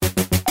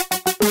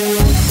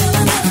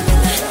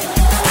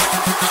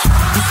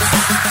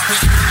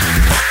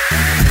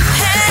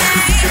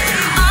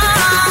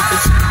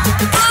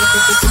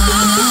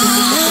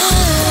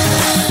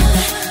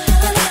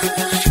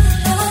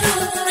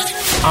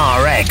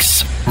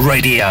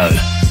Radio.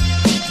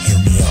 Hear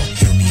me out,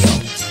 hear me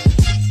out.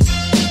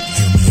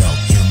 Hear me out,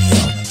 hear me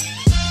out.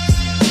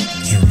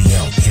 Hear me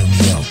out, hear me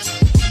out.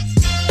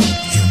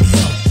 Hear me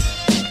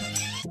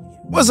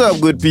out. What's up,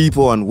 good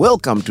people, and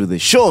welcome to the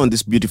show on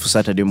this beautiful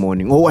Saturday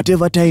morning, or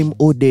whatever time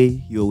or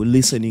day you're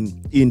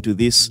listening into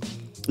this.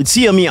 It's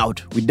Hear Me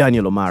Out with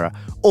Daniel O'Mara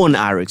on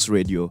RX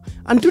Radio.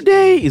 And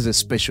today is a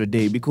special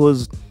day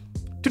because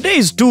today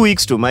is 2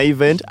 weeks to my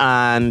event,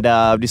 and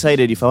I've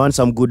decided if I want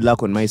some good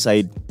luck on my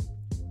side,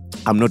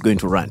 I'm not going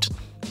to rant.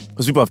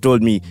 Because people have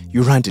told me,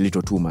 you rant a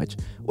little too much.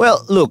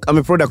 Well, look, I'm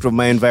a product of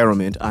my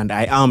environment, and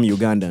I am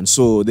Ugandan.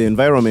 So the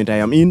environment I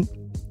am in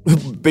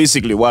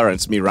basically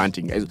warrants me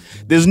ranting.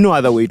 There's no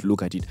other way to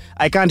look at it.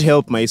 I can't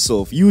help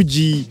myself.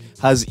 UG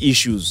has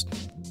issues.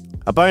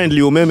 Apparently,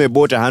 Umeme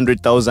bought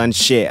 100,000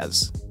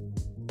 shares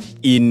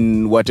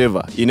in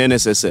whatever, in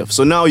NSSF.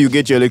 So now you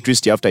get your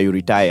electricity after you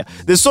retire.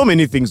 There's so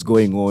many things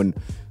going on.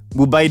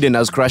 Biden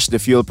has crashed the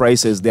fuel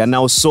prices. They are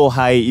now so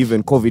high,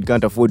 even COVID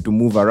can't afford to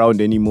move around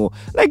anymore.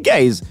 Like,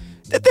 guys,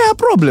 there are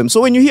problems.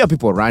 So when you hear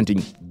people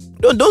ranting,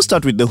 don't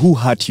start with the who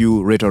hurt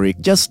you rhetoric.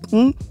 Just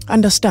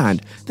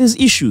understand there's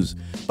issues.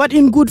 But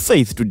in good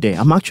faith today,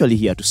 I'm actually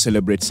here to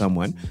celebrate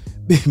someone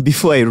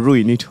before I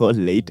ruin it all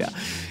later.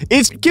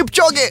 It's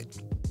Kipchoge.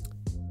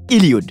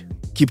 Eliud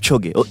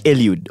Kipchoge, or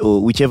Eliud,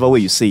 or whichever way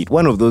you say it.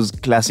 One of those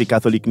classic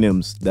Catholic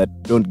names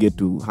that don't get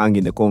to hang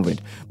in the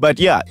convent. But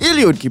yeah,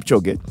 Eliud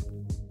Kipchoge,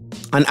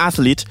 an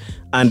athlete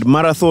and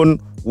marathon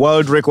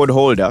world record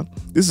holder.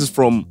 This is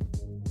from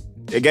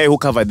a guy who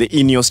covered the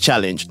Ineos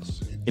Challenge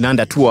in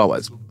under 2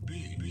 hours.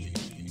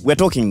 We're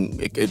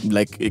talking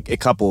like a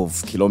couple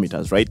of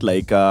kilometers, right?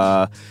 Like,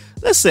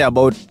 let's say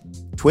about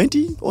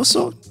 20 or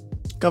so,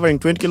 covering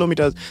 20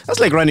 kilometers. That's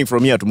like running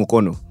from here to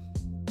Mukono,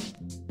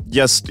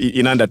 just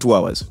in under 2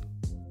 hours.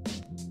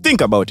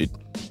 Think about it.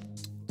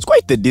 It's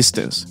quite the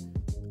distance.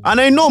 And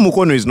I know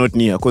Mukono is not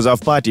near because I've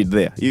partied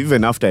there,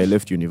 even after I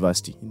left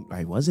university.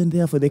 I wasn't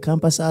there for the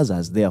campuses, I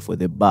was there for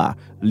the bar.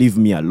 Leave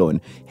me alone.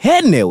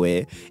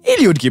 Anyway,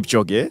 Eliud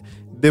Kipchoge,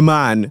 the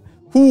man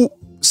who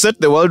set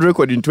the world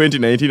record in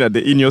 2019 at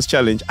the Ineos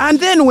Challenge and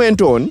then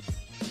went on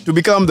to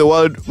become the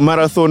world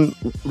marathon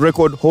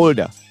record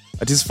holder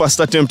at his first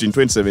attempt in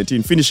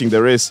 2017, finishing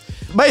the race.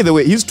 By the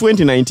way, his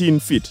 2019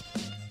 feat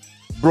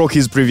broke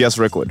his previous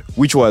record,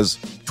 which was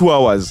 2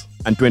 hours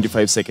and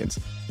 25 seconds.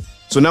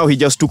 So now he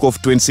just took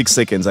off 26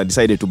 seconds and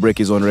decided to break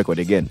his own record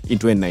again in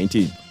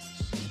 2019.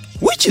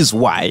 Which is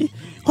why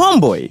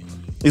Homeboy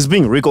is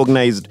being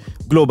recognized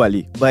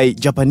globally by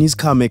Japanese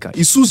car maker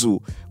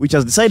Isuzu, which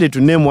has decided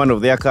to name one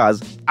of their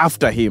cars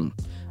after him.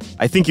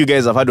 I think you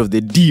guys have heard of the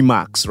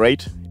D-Max,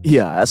 right?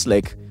 Yeah, that's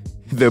like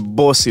the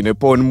boss in a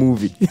porn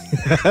movie.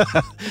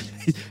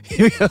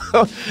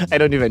 I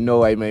don't even know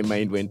why my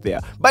mind went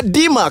there. But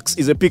D-Max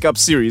is a pickup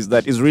series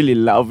that is really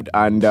loved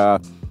and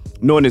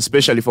known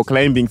especially for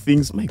climbing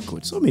things. My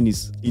God, so many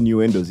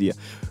innuendos here.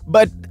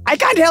 But I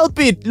can't help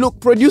it.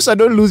 Look, producer,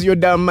 don't lose your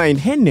damn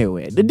mind.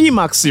 Anyway, the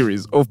D-Max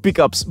series of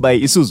pickups by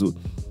Isuzu,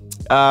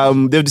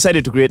 they've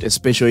decided to create a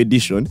special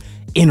edition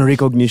in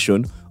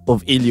recognition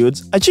of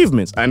Eliud's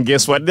achievements. And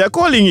guess what they're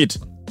calling it?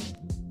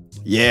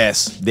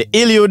 Yes, the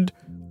Eliud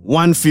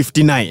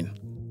 159.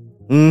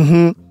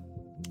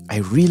 I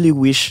really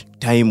wish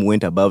time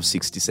went above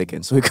 60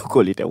 seconds so we could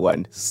call it a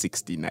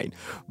 169.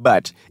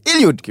 But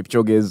Eliud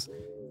Kipchoge's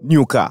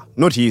new car,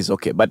 not his,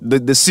 okay, but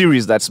the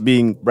series that's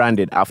being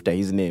branded after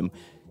his name,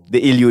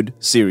 the Eliud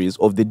series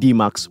of the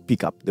D-Max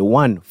pickup, the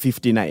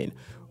 159.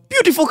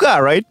 Beautiful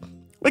car, right?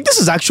 Like, this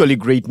is actually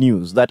great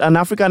news that an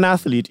African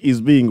athlete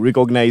is being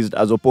recognized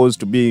as opposed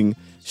to being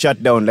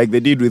shut down like they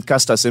did with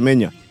Caster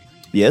Semenya.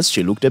 Yes,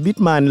 she looked a bit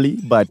manly,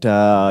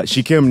 but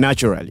she came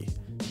naturally.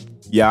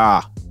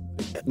 Yeah,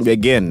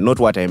 again, not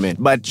what I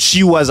meant, but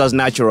she was as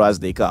natural as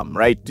they come,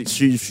 right?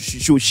 She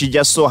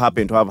just so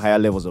happened to have higher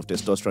levels of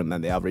testosterone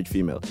than the average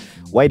female.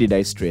 Why did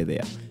I stray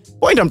there?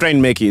 Point I'm trying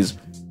to make is,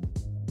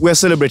 we're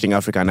celebrating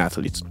African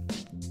athletes.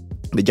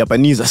 The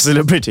Japanese are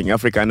celebrating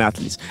African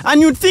athletes.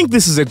 And you'd think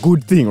this is a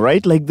good thing,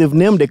 right? Like, they've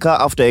named a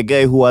car after a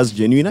guy who has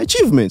genuine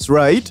achievements,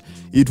 right?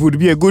 It would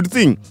be a good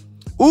thing.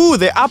 Ooh,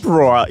 the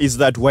uproar is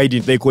that why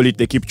didn't they call it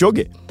the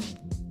Kipchoge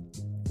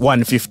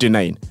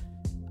 159?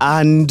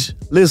 And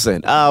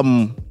listen,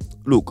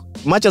 look,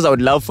 much as I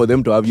would love for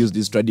them to have used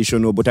this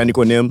traditional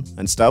botanical name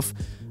and stuff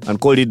and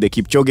called it the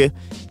Kipchoge,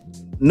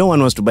 no one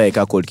wants to buy a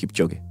car called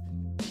Kipchoge.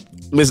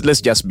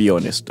 Let's just be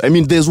honest. I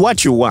mean, there's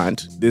what you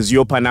want, there's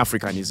your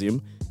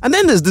Pan-Africanism, and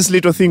then there's this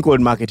little thing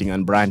called marketing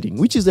and branding,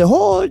 which is a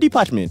whole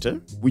department,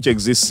 which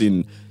exists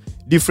in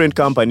different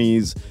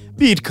companies,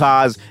 be it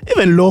cars,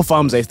 even law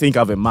firms, I think,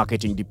 have a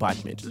marketing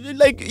department.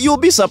 Like, you'll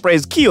be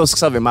surprised,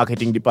 kiosks have a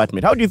marketing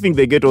department. How do you think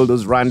they get all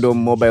those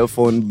random mobile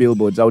phone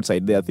billboards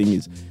outside their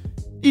thingies?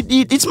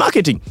 It's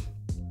marketing.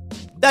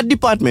 That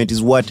department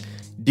is what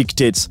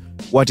dictates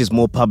what is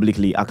more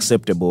publicly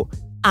acceptable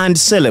and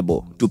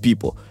sellable to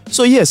people.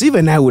 So yes,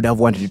 even I would have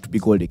wanted it to be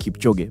called a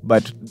Kipchoge,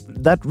 but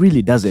that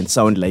really doesn't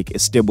sound like a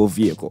stable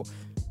vehicle.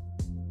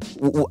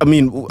 I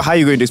mean, how are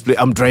you going to explain,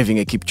 I'm driving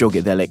a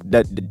Kipchoge? They're like,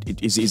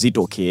 is it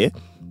okay?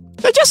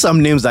 They're just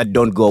some names that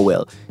don't go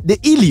well. The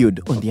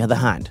Iliud, on the other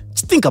hand,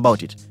 just think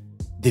about it.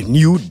 The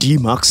new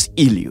D-Max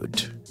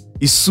Iliud,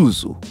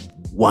 Isuzu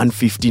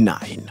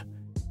 159.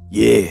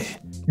 Yeah.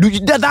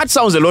 That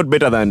sounds a lot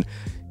better than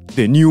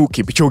the new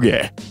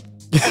Kipchoge.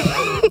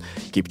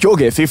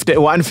 Kipchoge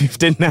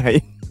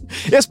 159.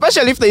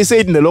 Especially if they say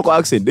it in the local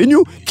accent. The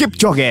new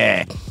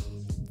Kipchoge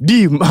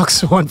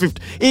D-Max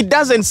 150. It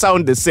doesn't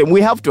sound the same.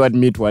 We have to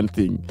admit one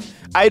thing.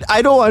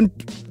 I don't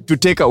want to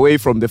take away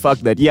from the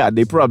fact that, yeah,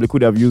 they probably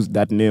could have used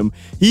that name.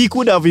 He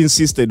could have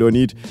insisted on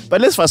it.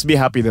 But let's first be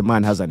happy the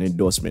man has an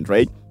endorsement,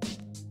 right?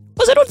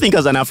 Because I don't think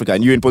as an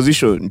African, you're in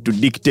position to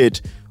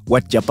dictate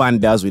what Japan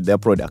does with their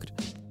product.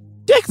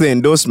 Take the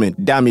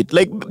endorsement, damn it.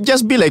 Like,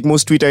 just be like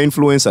most Twitter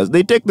influencers.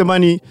 They take the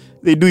money,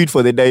 they do it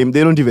for the dime,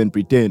 they don't even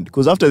pretend.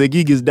 Because after the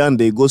gig is done,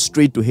 they go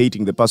straight to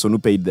hating the person who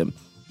paid them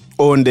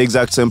on the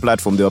exact same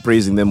platform they were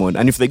praising them on.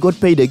 And if they got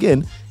paid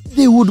again,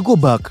 they would go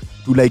back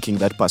to liking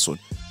that person.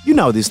 You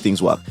know how these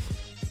things work.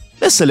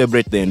 Let's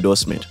celebrate the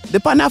endorsement. The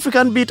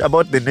Pan-African bit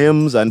about the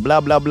names and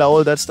blah, blah, blah,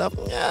 all that stuff,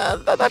 yeah,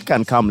 that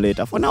can come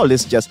later. For now,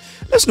 let's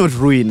not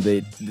ruin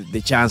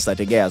the chance that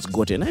a guy has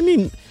gotten. I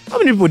mean, how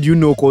many people do you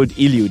know called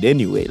Iliud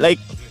anyway? Like,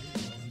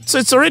 so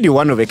it's already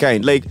one of a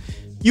kind. Like,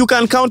 you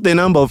can count the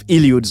number of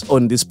Iliuds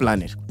on this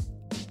planet.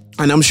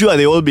 And I'm sure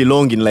they all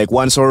belong in like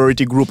one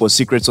sorority group or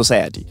secret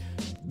society.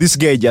 This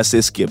guy just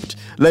escaped.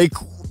 Like,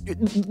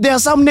 there are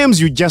some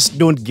names you just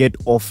don't get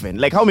often.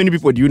 Like, how many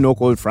people do you know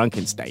called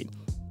Frankenstein?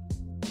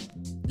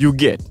 You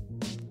get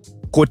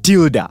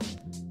Cotilda.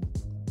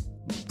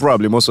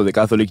 Probably most of the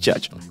Catholic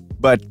Church.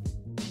 But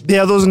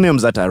there are those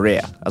names that are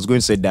rare. I was going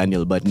to say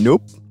Daniel, but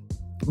nope.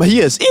 But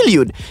yes,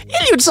 Iliud.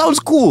 Iliud sounds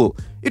cool.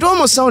 It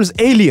almost sounds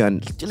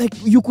alien. Like,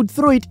 you could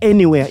throw it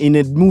anywhere in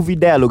a movie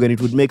dialogue and it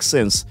would make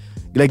sense.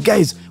 Like,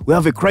 guys, we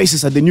have a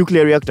crisis at the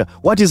nuclear reactor.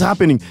 What is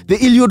happening? The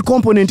Iliud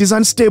component is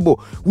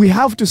unstable. We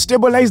have to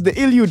stabilize the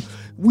Iliud.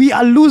 We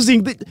are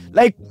losing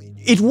like,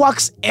 it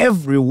works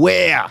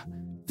everywhere.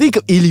 Think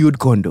of Iliud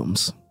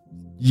condoms.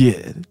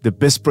 Yeah, the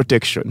best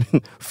protection.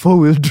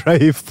 4-wheel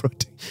drive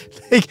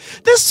like,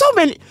 there's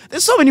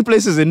so many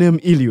places the name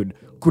Iliud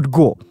could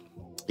go.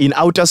 In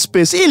outer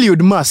space,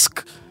 Iliud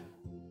Musk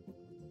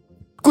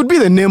could be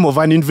the name of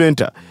an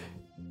inventor.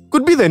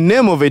 Could be the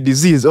name of a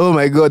disease. Oh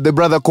my God, the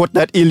brother caught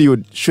that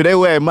Iliud. Should I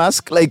wear a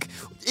mask? Like,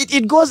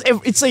 it goes,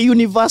 it's a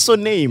universal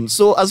name.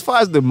 So as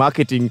far as the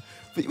marketing,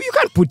 you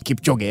can't put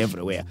Kipchoge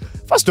everywhere.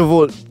 First of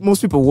all,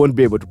 most people won't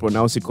be able to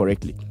pronounce it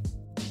correctly.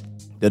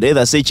 They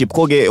either say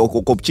Chipchoge or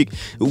Kopchik.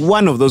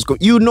 One of those,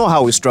 you know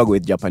how we struggle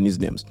with Japanese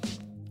names.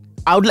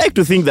 I would like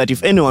to think that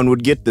if anyone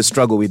would get the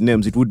struggle with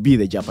names, it would be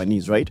the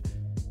Japanese, right?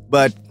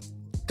 But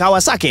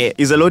Kawasaki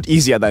is a lot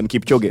easier than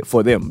Kipchoge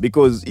for them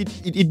because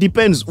it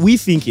depends. We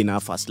think in our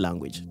first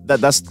language.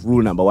 That's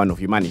rule number one of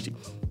humanity.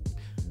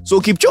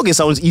 So Kipchoge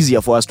sounds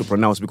easier for us to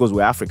pronounce because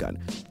we're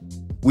African.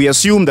 We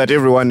assume that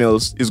everyone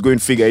else is going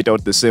to figure it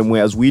out the same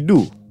way as we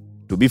do.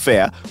 To be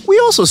fair, we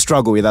also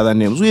struggle with other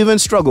names. We even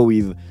struggle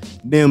with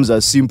names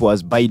as simple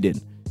as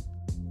Biden.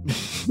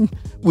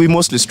 We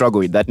mostly struggle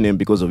with that name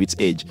because of its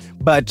age.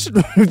 But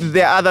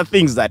there are other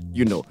things that,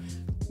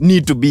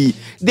 need to be...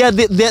 There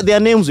are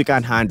names we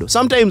can't handle.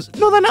 Sometimes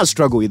Northerners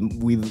struggle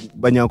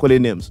with Banyankole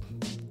names.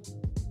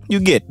 You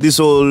get this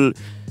whole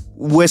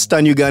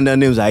Western Uganda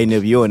names,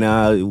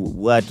 Aineviona,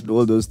 what,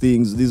 all those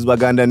things. These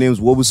Baganda names,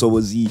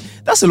 Wobusowozi.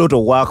 That's a lot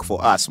of work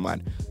for us,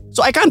 man.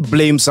 So I can't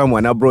blame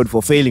someone abroad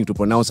for failing to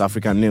pronounce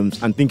African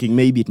names and thinking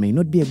maybe it may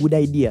not be a good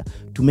idea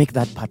to make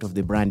that part of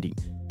the branding.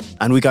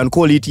 And we can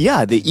call it, the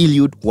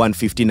Iliud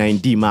 159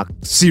 D-Max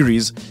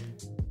series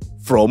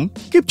from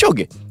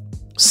Kipchoge.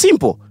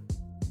 Simple.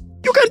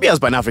 You can be as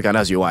Pan-African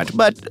as you want,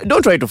 but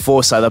don't try to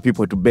force other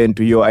people to bend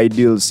to your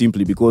ideals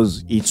simply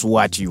because it's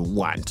what you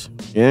want.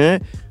 Yeah?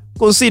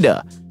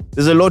 Consider,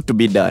 there's a lot to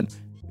be done.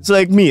 It's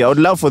like me, I would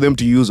love for them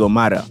to use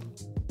Omara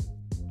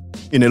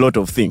in a lot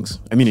of things.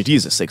 I mean, it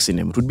is a sexy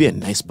name. It would be a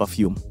nice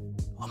perfume.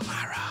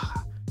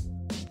 Omara.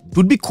 It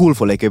would be cool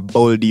for like a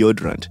bowel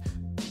deodorant.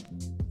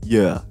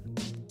 Yeah.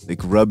 Like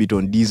rub it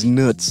on these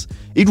nuts.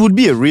 It would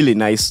be a really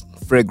nice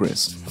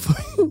fragrance.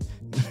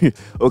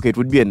 Okay, it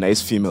would be a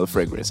nice female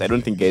fragrance. I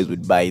don't think guys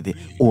would buy the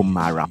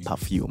Omara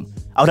perfume.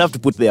 I would have to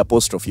put the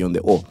apostrophe on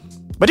the O.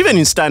 But even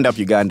in stand-up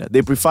Uganda,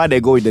 they prefer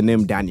they go with the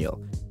name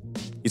Daniel.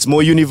 It's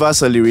more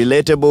universally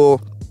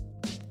relatable.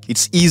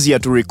 It's easier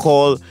to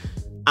recall.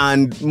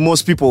 And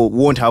most people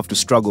won't have to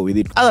struggle with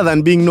it. Other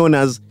than being known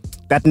as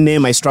that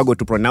name I struggle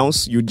to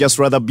pronounce, you'd just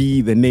rather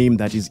be the name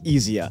that is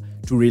easier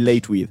to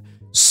relate with.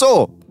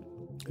 So,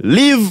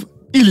 leave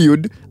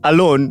Iliud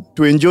alone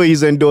to enjoy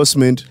his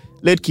endorsement.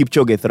 Let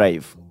Kipchoge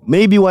thrive.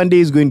 Maybe one day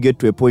he's going to get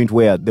to a point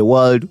where the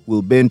world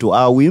will bend to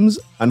our whims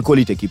and call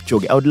it a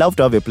Kipchoge. I would love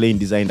to have a plane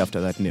designed after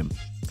that name.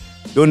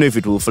 Don't know if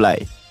it will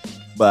fly,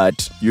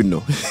 but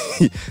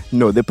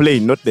No, the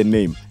plane, not the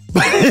name.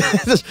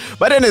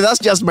 But anyway, that's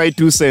just my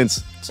 2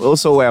 cents. It's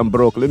also why I'm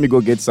broke. Let me go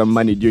get some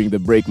money during the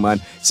break,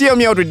 man. See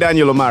me out with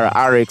Daniel O'Mara,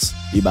 RX.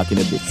 Be back in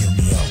a bit. Hear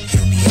me out,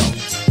 hear me out.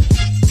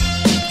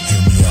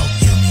 Hear me out,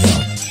 hear me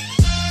out.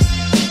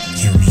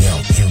 Hear me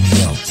out, hear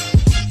me out.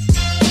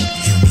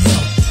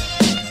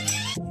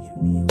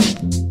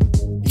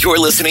 You're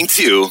listening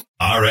to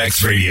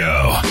RX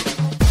Radio.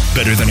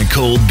 Better than a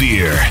cold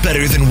beer.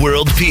 Better than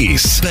world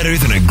peace. Better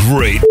than a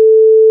great...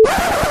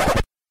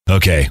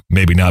 Okay,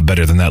 maybe not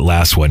better than that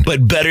last one,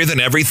 but better than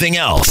everything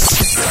else.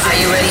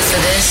 Are you ready for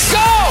this?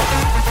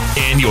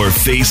 Go! In your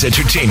face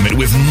entertainment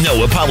with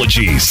no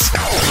apologies.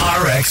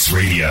 RX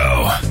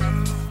Radio.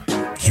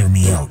 Hear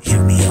me out,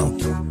 hear me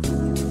out.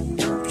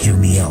 Hear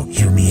me out,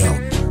 hear me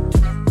out.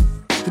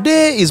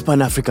 Today is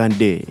Pan-African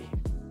Day.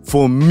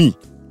 For me,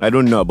 I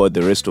don't know about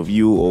the rest of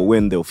you or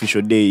when the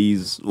official day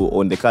is or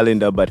on the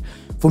calendar, but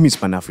for me it's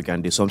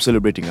Pan-African Day, so I'm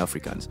celebrating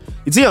Africans.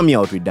 It's Hear Me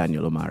Out with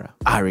Daniel O'Mara,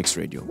 RX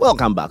Radio.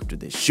 Welcome back to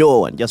the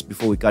show. And just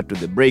before we cut to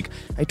the break,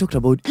 I talked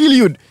about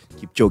Eliud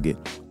Kipchoge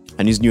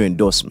and his new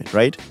endorsement,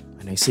 right?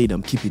 And I said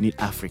I'm keeping it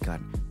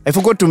African. I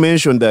forgot to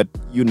mention that,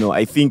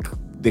 I think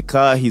the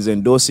car he's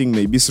endorsing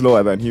may be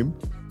slower than him.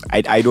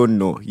 I don't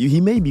know. He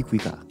may be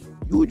quicker.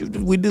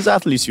 With these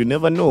athletes, you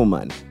never know,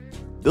 man.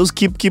 Those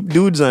keep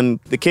dudes and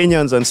the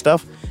Kenyans and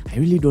stuff, I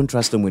really don't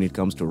trust them when it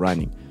comes to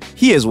running.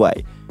 Here's why.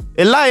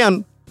 A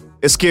lion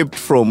escaped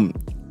from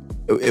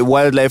a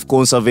wildlife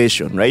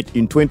conservation, right,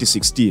 in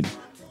 2016,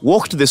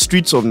 walked the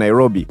streets of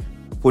Nairobi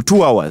for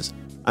 2 hours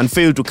and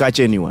failed to catch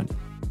anyone.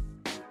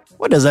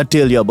 What does that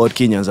tell you about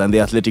Kenyans and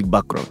their athletic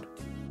background?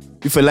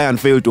 If a lion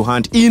failed to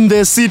hunt in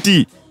the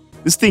city,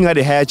 this thing had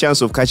a higher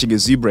chance of catching a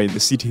zebra in the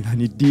city than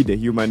it did a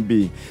human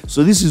being.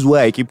 So this is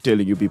why I keep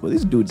telling you people,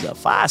 these dudes are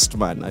fast,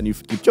 man. And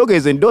if Kipchoge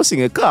is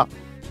endorsing a car,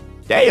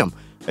 damn,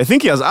 I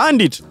think he has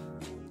earned it,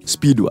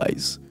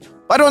 speed-wise.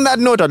 But on that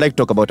note, I'd like to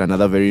talk about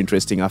another very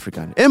interesting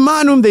African. A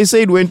man whom they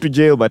said went to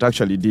jail but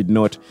actually did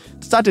not.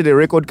 Started a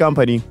record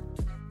company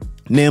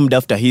named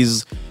after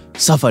his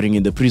suffering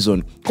in the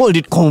prison, called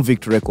it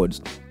Convict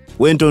Records.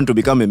 Went on to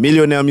become a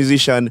millionaire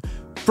musician,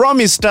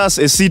 promised us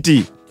a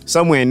city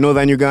somewhere in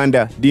northern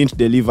Uganda, didn't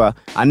deliver,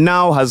 and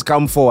now has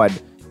come forward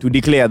to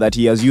declare that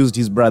he has used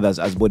his brothers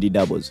as body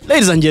doubles.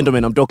 Ladies and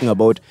gentlemen, I'm talking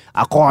about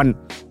Akon.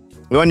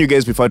 The one you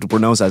guys prefer to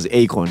pronounce as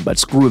Akon, but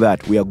screw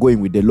that. We are going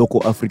with the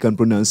local African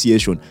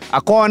pronunciation.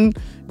 Akon,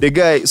 the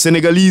guy,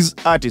 Senegalese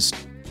artist,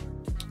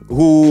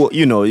 who,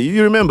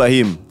 you remember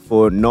him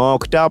for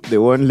Knocked Up, They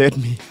Won't Let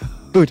Me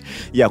Out.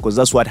 Yeah, because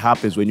that's what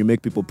happens when you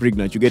make people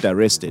pregnant. You get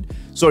arrested.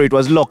 Sorry, it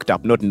was Locked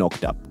Up, not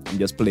Knocked Up. I'm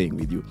just playing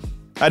with you.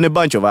 And a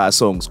bunch of our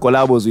songs,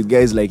 collabos with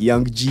guys like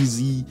Young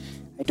Jeezy.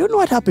 I don't know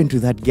what happened to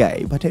that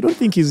guy, but I don't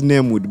think his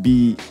name would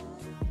be,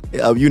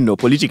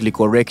 politically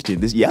correct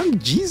in this. Young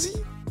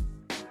Jeezy?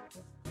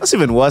 That's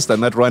even worse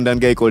than that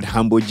Rwandan guy called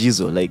Hambo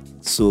Jizo. Like,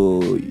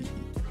 so,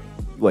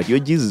 what, your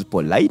Jeezy is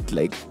polite?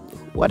 Like,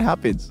 what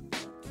happens?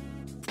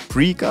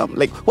 Pre-cum?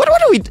 Like, what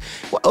are we...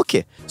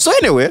 Okay, so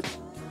anyway,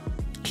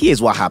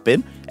 here's what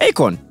happened.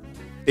 Akon,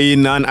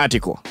 in an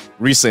article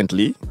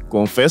recently,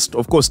 confessed,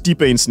 of course,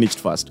 T-Pain snitched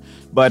first,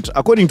 but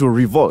according to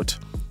Revolt,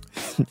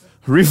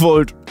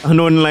 an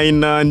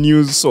online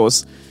news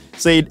source,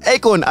 said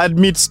Akon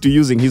admits to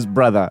using his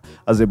brother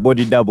as a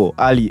body double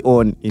early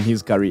on in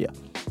his career.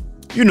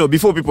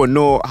 Before people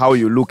know how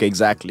you look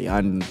exactly.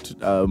 And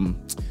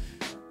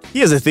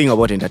here's the thing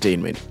about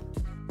entertainment.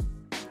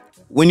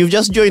 When you've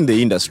just joined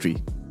the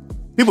industry,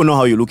 people know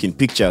how you look in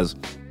pictures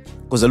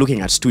because they're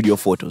looking at studio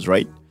photos,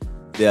 right?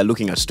 They are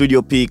looking at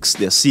studio pics,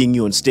 they're seeing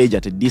you on stage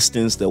at a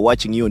distance, they're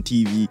watching you on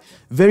TV.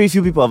 Very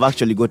few people have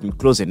actually gotten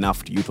close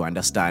enough to you to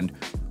understand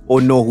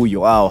or know who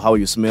you are, or how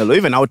you smell, or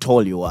even how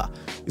tall you are.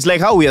 It's like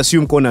how we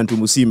assume Conan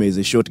Tumusime is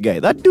a short guy.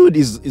 That dude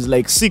is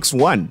like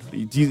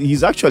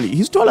 6'1".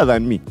 He's taller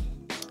than me.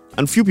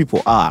 And few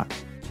people are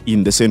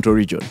in the central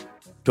region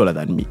taller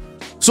than me.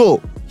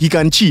 So he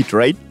can cheat,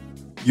 right?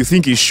 You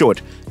think he's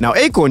short. Now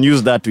Akon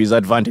used that to his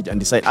advantage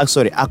and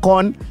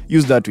Akon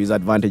used that to his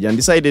advantage and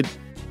decided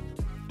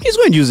he's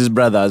going to use his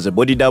brother as a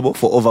body double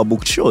for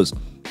overbooked shows.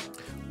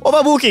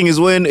 Overbooking is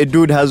when a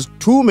dude has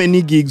too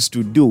many gigs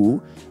to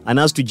do and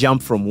has to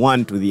jump from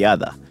one to the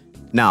other.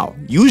 Now,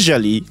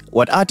 usually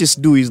what artists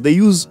do is they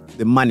use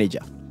the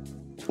manager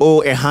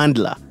or a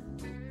handler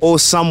or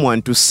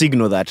someone to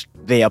signal that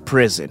they are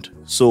present.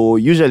 So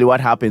usually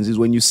what happens is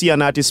when you see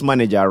an artist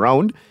manager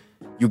around,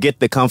 you get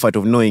the comfort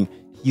of knowing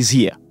he's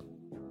here.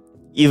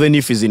 Even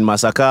if he's in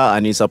Masaka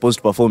and he's supposed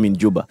to perform in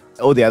Juba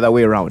or the other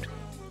way around.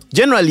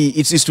 Generally,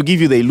 it's to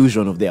give you the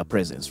illusion of their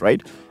presence,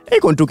 right?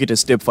 Akon took it a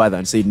step further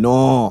and said,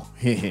 no,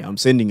 I'm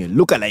sending a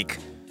lookalike.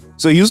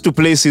 So he used to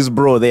place his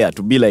bro there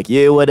to be like,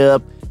 yeah, what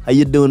up? How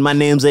you doing? My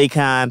name's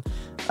Akon.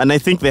 And I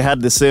think they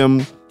had the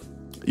same,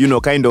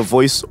 kind of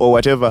voice or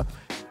whatever.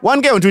 One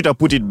guy on Twitter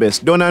put it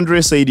best. Don Andre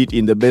said it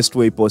in the best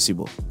way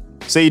possible.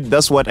 Said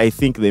that's what I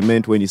think they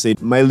meant when he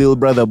said, my little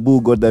brother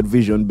Boo got that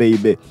vision,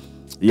 baby.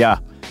 Yeah,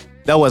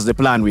 that was the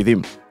plan with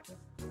him.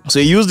 So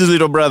he used his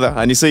little brother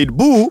and he said,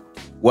 Boo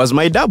was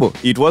my double.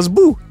 It was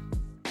Boo.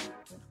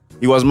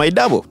 He was my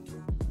double.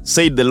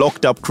 Said the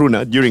locked up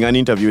crooner during an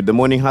interview with The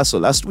Morning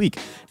Hustle last week.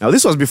 Now,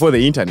 this was before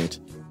the internet.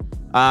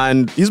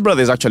 And his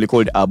brother is actually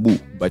called Abu,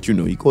 but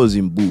he calls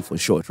him Boo for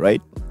short,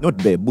 right? Not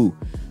Bear, Boo.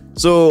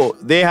 So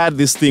they had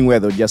this thing where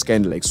they'd just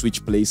kind of like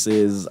switch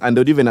places and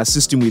they'd even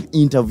assist him with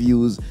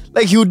interviews.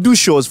 Like he would do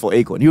shows for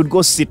Akon. He would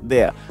go sit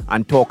there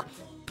and talk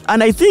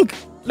And I think,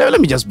 let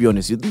me just be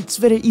honest with you, it's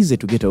very easy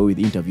to get away with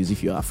interviews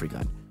if you're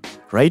African,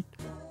 right?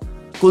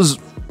 Because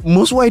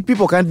most white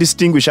people can't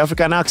distinguish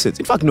African accents.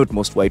 In fact, not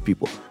most white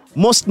people.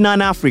 Most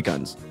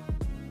non-Africans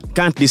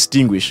can't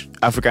distinguish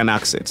African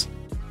accents.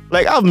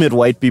 Like, I've met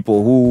white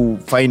people who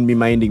find me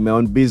minding my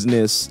own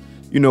business.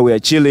 You know, we're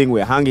chilling,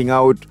 we're hanging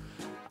out.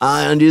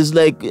 And it's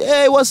like,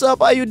 hey, what's up?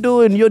 How you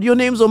doing? Your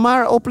name's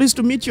Omar. Oh, pleased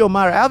to meet you,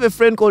 Omar. I have a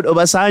friend called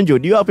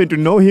Obasanjo. Do you happen to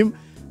know him?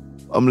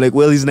 I'm like,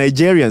 well, he's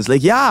Nigerian. It's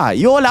like, yeah,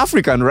 you're all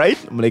African, right?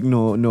 I'm like,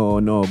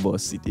 no,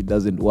 boss. It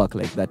doesn't work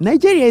like that.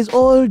 Nigeria is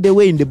all the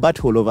way in the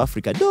butthole of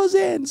Africa.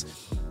 Dozens.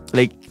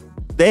 Like,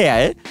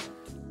 there,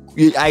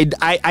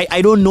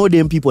 I don't know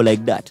them people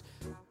like that.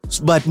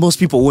 But most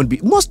people won't be.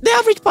 The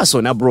average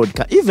person abroad,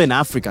 even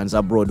Africans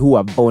abroad who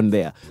are born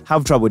there,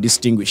 have trouble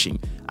distinguishing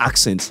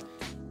accents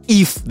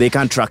if they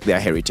can't track their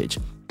heritage.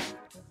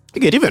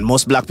 Again, even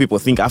most black people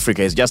think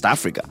Africa is just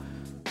Africa.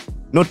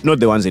 Not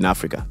the ones in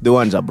Africa, the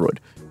ones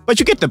abroad. But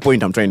you get the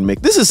point I'm trying to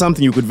make. This is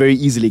something you could very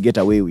easily get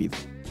away with.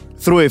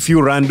 Throw a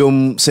few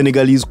random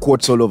Senegalese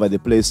quotes all over the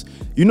place.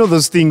 You know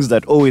those things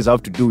that always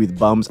have to do with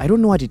bums? I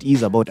don't know what it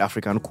is about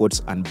African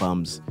quotes and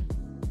bums.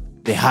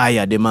 The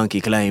higher the monkey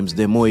climbs,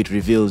 the more it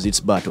reveals its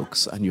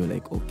buttocks. And you're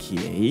like,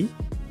 okay,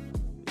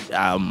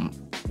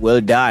 well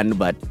done,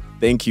 but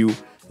thank you.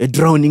 A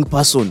drowning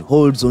person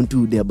holds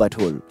onto their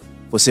butthole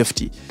for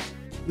safety.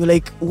 You're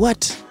like,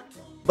 what?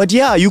 But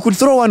yeah, you could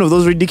throw one of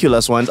those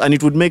ridiculous ones and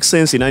it would make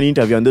sense in an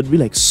interview and they'd be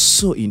like,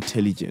 so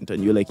intelligent.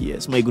 And you're like,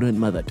 yes, my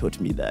grandmother taught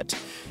me that.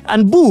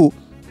 And Boo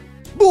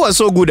was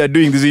so good at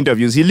doing these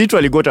interviews. He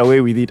literally got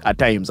away with it at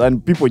times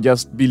and people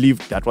just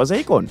believed that was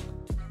Akon.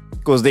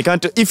 Because they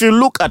can't, if you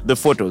look at the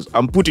photos,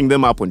 I'm putting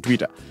them up on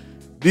Twitter.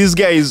 These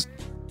guys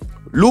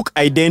look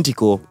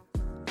identical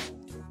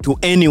to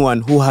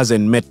anyone who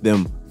hasn't met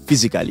them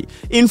physically.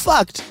 In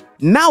fact,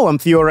 now I'm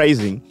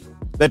theorizing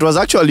that was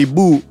actually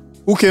Boo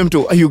who came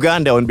to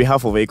Uganda on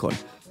behalf of Akon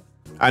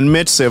and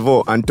met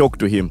Sevo and talked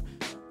to him.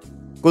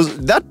 Because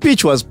that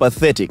pitch was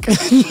pathetic.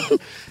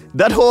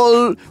 That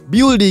whole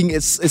building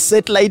a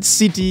satellite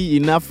city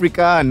in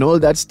Africa and all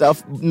that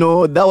stuff.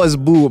 No, that was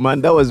Boo, man.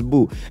 That was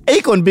Boo.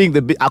 Akon being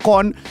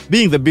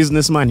the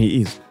businessman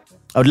he is,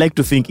 I would like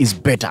to think is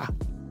better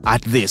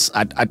at this,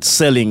 at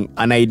selling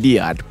an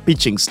idea, at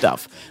pitching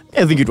stuff.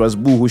 I think it was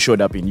Boo who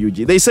showed up in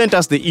UG. They sent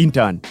us the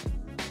intern.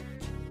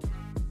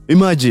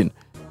 Imagine,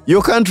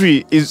 your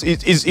country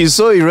is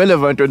so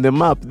irrelevant on the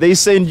map. They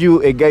send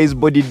you a guy's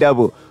body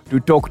double to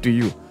talk to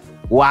you.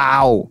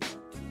 Wow.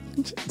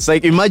 It's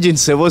like, imagine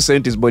Sevo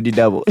sent his body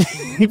double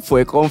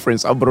for a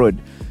conference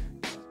abroad.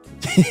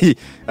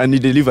 And he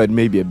delivered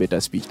maybe a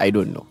better speech. I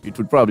don't know. It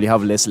would probably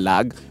have less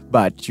lag,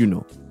 but you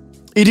know,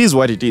 it is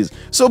what it is.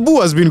 So Boo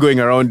has been going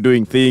around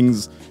doing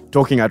things,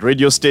 talking at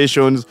radio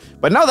stations.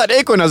 But now that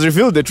Akon has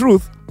revealed the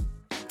truth,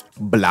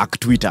 Black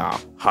Twitter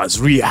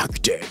has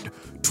reacted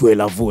to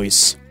Ella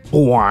Voice.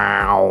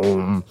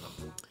 Wow.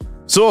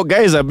 So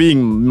guys are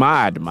being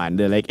mad, man.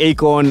 They're like,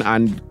 Akon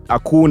and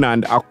Akun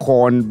and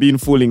Akon been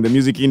fooling the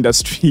music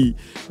industry.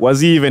 Was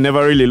he even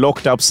ever really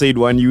locked up, said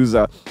one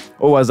user?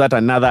 Or was that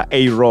another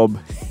A-Rob?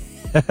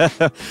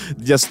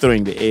 Just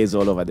throwing the A's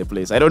all over the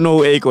place. I don't know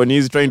who Akon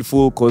is trying to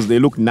fool because they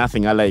look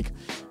nothing alike.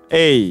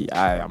 Hey,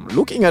 I am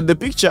looking at the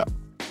picture.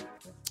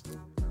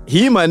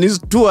 Him and his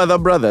two other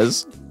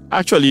brothers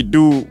actually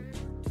do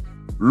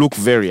look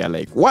very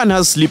alike. One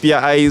has sleepier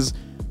eyes,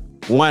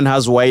 one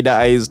has wider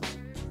eyes.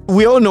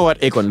 We all know what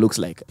Akon looks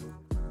like.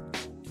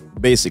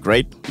 Basic,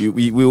 right?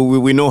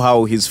 We know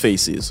how his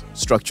face is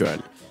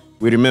structurally.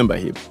 We remember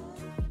him.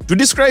 To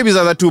describe his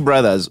other two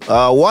brothers,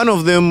 one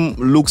of them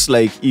looks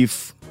like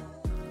if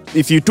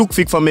you took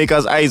Fikfa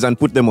Maker's eyes and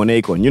put them on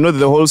Akon. You know,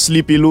 the whole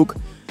sleepy look.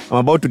 I'm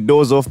about to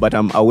doze off, but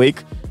I'm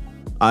awake.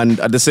 And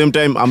at the same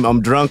time,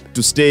 I'm drunk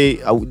to stay.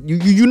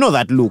 You know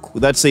that look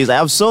that says, I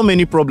have so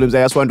many problems,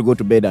 I just want to go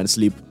to bed and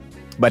sleep.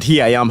 But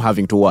here I am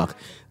having to work.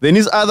 Then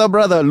his other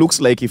brother looks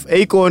like if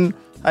Akon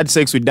had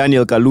sex with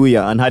Daniel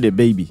Kaluuya and had a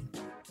baby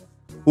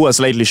who was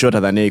slightly shorter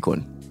than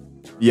Akon.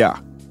 Yeah,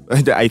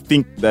 I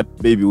think that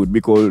baby would be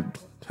called,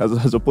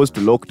 as opposed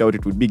to locked out,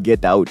 it would be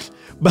get out.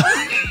 But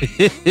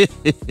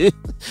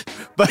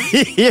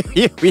here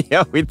we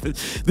are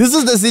this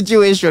is the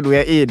situation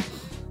we're in.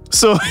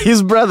 So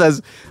his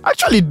brothers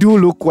actually do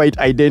look quite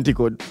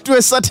identical to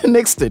a certain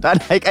extent. And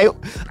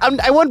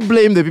I won't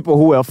blame the people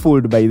who were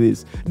fooled by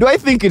this. Do I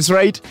think it's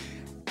right?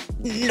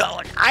 No,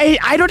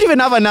 I don't even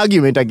have an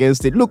argument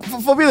against it. Look,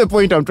 for me, the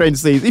point I'm trying to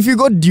say is if you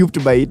got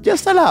duped by it,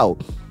 just allow.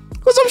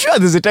 Because I'm sure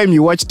there's a time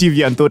you watch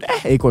TV and thought,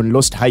 Akon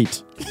lost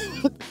height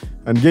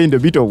and gained a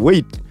bit of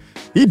weight.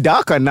 He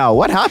darker now.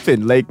 What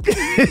happened? Like,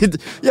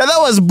 yeah, that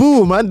was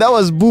Boo, man. That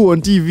was Boo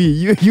on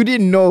TV. You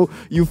didn't know.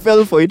 You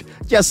fell for it.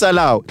 Just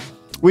allow.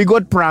 We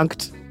got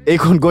pranked.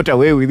 Akon got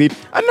away with it.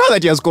 And now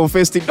that he has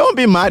confessed it, don't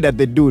be mad at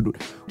the dude.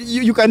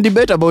 You can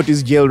debate about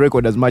his jail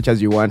record as much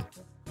as you want.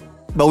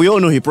 But we all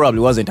know he probably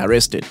wasn't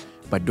arrested.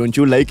 But don't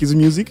you like his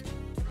music?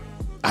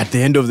 At the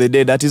end of the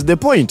day, that is the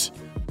point.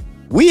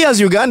 We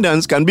as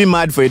Ugandans can be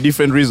mad for a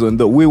different reason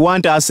though. We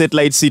want our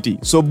satellite city.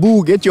 So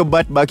boo, get your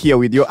butt back here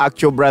with your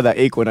actual brother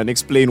Akon and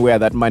explain where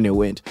that money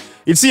went.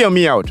 It's Hear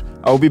Me Out.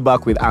 I'll be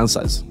back with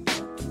answers.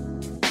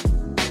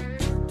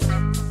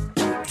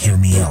 Hear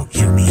me out,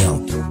 hear me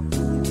out.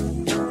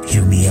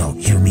 Hear me out,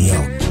 hear me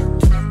out.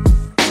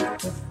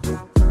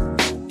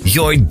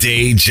 Your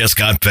day just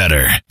got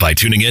better by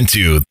tuning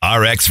into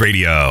RX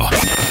Radio.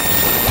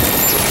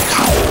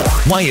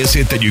 Why is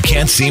it that you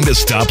can't seem to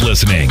stop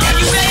listening?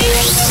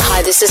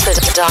 Hi, this is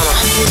Madonna.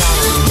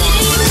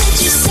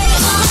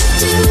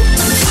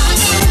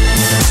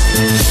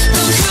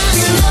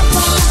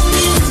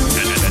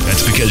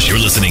 That's because you're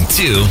listening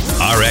to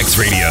RX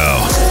Radio.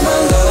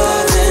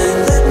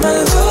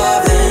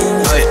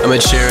 Hi, I'm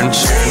Ed Sheeran.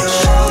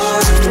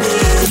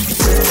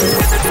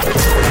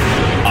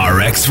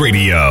 RX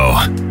Radio.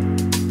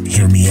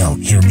 Hear me out,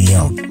 hear me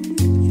out.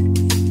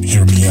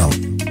 Hear me out.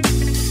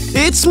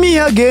 It's me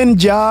again,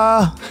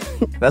 Ja.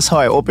 That's how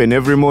I open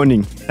every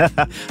morning.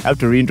 I have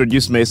to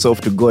reintroduce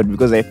myself to God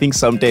because I think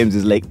sometimes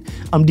it's like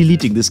I'm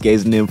deleting this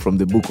guy's name from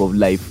the book of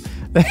life.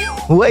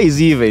 Why is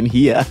he even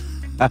here?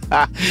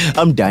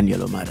 I'm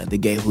Daniel O'Mara, the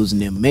guy whose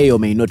name may or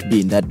may not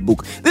be in that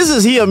book. This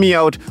is Hear Me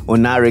Out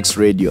on RX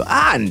Radio.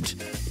 And,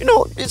 you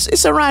know,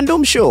 it's a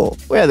random show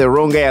where the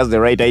wrong guy has the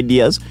right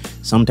ideas,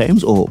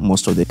 sometimes or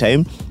most of the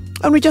time,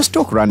 and we just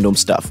talk random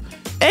stuff.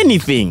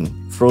 Anything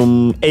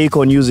from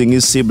Akon using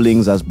his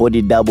siblings as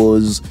body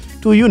doubles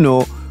to, you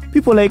know,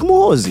 people like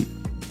Muhoozi.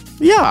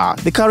 Yeah,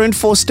 the current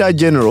 4-star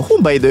general,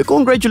 whom, by the way,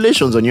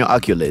 congratulations on your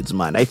accolades,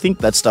 man. I think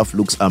that stuff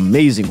looks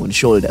amazing on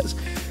shoulders.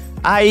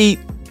 I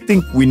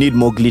think we need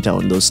more glitter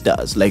on those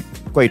stars. Like,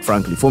 quite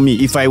frankly, for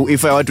me, if I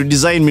were to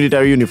design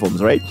military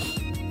uniforms, right,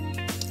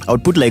 I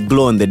would put like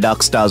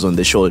glow-in-the-dark stars on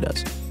the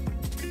shoulders,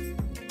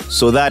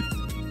 so that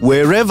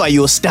wherever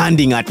you're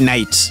standing at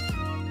night,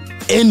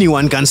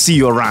 anyone can see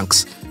your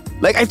ranks.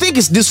 Like, I think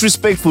it's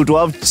disrespectful to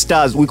have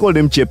stars, we call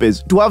them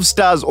chepes, to have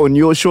stars on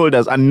your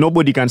shoulders and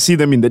nobody can see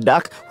them in the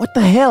dark. What the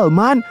hell,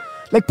 man?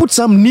 Like, put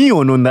some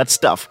neon on that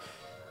stuff.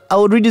 I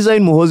would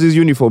redesign Muhoozi's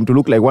uniform to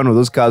look like one of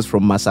those cars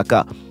from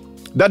Masaka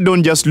that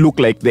don't just look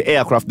like the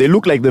aircraft, they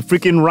look like the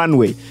freaking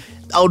runway.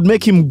 I would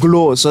make him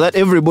glow so that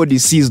everybody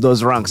sees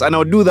those ranks. And I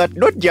would do that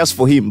not just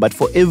for him, but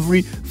for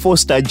every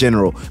 4-star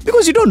general.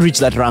 Because you don't reach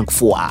that rank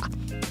 4.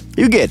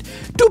 You get?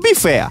 To be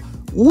fair,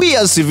 we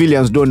as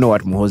civilians don't know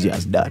what Muhoozi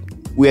has done.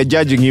 We are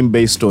judging him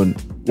based on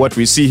what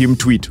we see him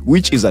tweet,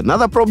 which is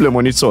another problem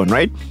on its own,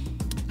 right?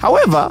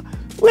 However,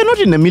 we're not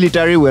in the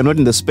military, we're not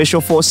in the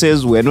special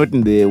forces, we're not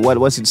in the,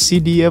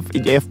 CDF,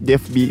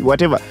 FDFB,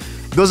 whatever.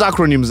 Those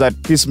acronyms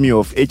that piss me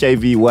off,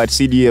 HIV,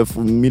 CDF,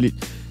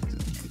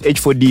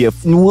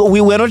 H4DF,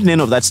 we're not in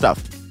any of that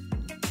stuff.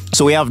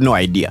 So we have no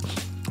idea.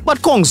 But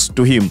congs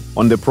to him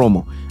on the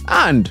promo.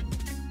 And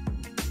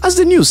as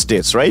the news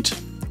states, right?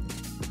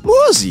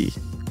 Muhoozi,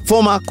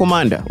 former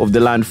commander of the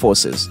land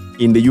forces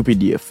in the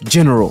UPDF,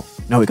 General,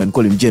 now we can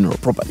call him General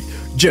properly,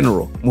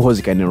 General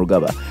Muhoozi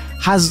Kainerugaba,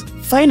 has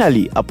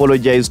finally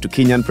apologized to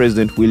Kenyan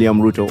President William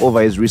Ruto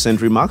over his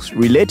recent remarks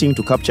relating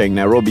to capturing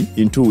Nairobi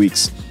in 2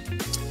 weeks.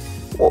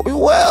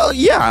 Well,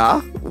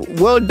 yeah,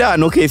 well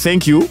done. Okay,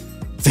 thank you.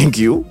 Thank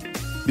you.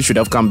 You should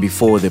have come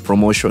before the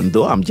promotion,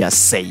 though. I'm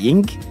just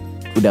saying.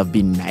 Would have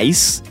been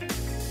nice.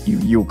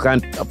 You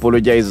can't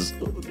apologize.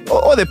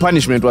 Or the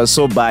punishment was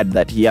so bad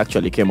that he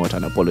actually came out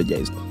and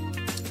apologized.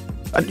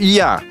 And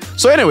yeah.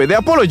 So anyway, the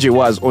apology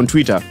was on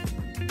Twitter.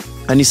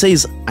 And he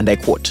says, and I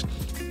quote,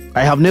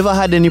 "I have never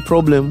had any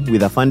problem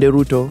with Afande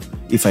Ruto.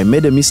 If I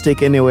made a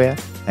mistake anywhere,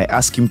 I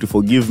ask him to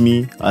forgive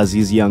me as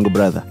his young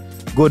brother.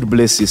 God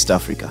bless East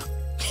Africa."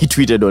 He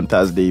tweeted on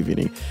Thursday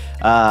evening.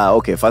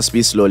 Okay, first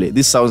piece slowly.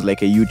 This sounds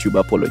like a YouTube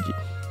apology.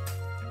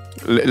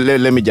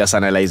 Let me just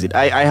analyze it.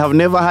 I have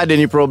never had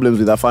any problems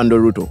with Afande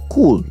Ruto.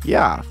 Cool,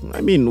 yeah.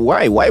 I mean,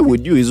 why? Why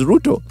would you? He's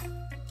Ruto.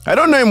 I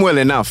don't know him well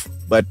enough,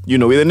 but, you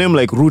know, with a name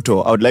like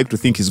Ruto, I would like to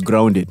think he's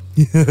grounded.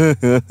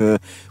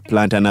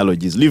 Plant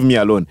analogies. Leave me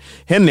alone.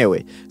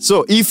 Anyway,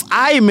 so if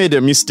I made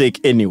a mistake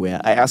anywhere,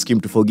 I ask him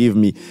to forgive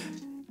me.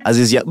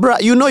 Aziz,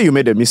 bruh, you know you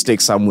made a mistake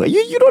somewhere.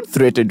 You don't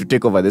threaten to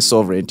take over the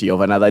sovereignty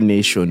of another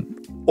nation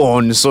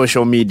on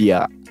social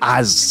media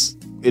as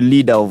a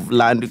leader of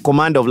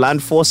command of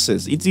land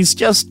forces. It is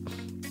just,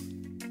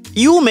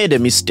 you made a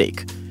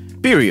mistake.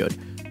 Period.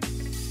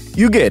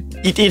 You get,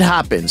 it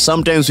happens.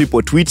 Sometimes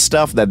people tweet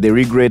stuff that they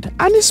regret,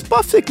 and it's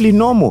perfectly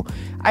normal.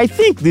 I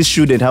think this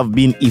shouldn't have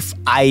been "if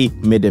I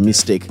made a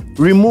mistake."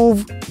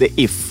 Remove the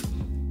if.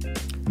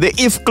 The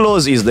if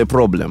clause is the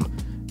problem.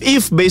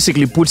 If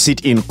basically puts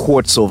it in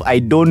quotes of, I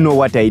don't know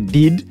what I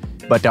did,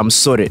 but I'm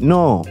sorry.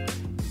 No.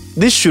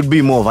 This should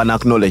be more of an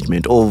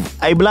acknowledgement of,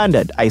 I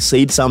blundered. I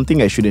said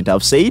something I shouldn't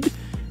have said,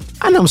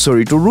 and I'm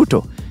sorry to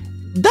Ruto.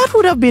 That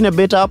would have been a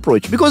better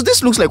approach, because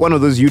this looks like one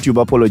of those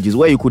YouTube apologies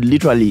where you could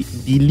literally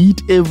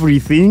delete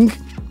everything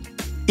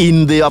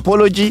in the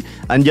apology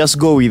and just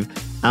go with,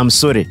 I'm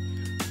sorry.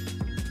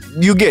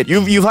 You get,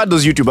 you've had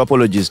those YouTube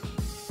apologies.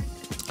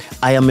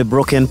 I am a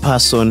broken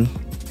person.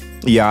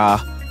 Yeah.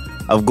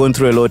 I've gone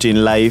through a lot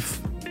in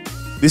life.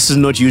 This is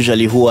not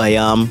usually who I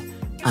am.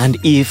 And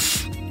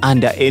if,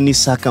 under any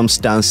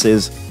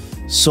circumstances,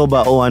 sober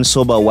or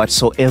unsober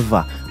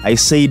whatsoever, I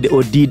said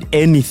or did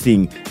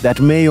anything that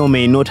may or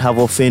may not have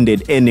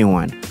offended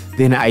anyone,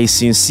 then I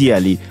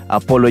sincerely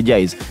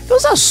apologize.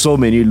 Those are so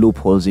many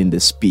loopholes in the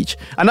speech.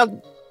 And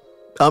I'm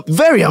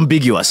very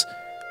ambiguous.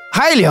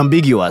 Highly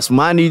ambiguous,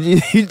 man.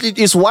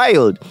 It's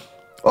wild.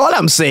 All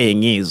I'm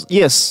saying is,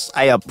 yes,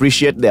 I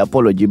appreciate the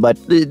apology, but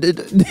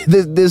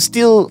there's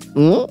still...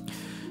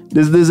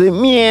 There's a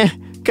meh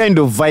kind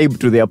of vibe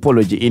to the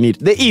apology in it.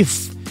 The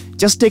if.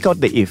 Just take out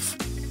the if.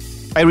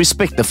 I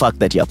respect the fact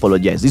that he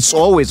apologized. It's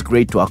always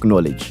great to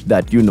acknowledge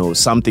that,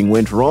 something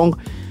went wrong.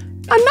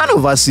 And none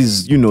of us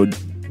is,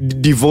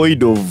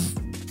 devoid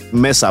of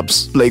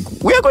mess-ups. Like,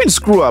 we are going to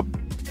screw up.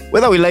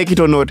 Whether we like it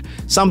or not,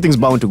 something's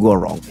bound to go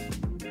wrong.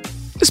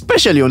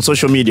 Especially on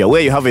social media,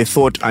 where you have a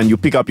thought and you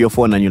pick up your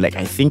phone and you're like,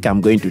 I think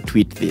I'm going to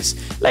tweet this.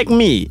 Like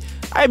me,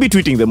 I be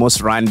tweeting the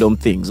most random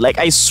things. Like,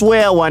 I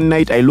swear one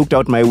night I looked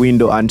out my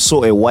window and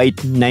saw a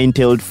white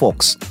nine-tailed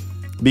fox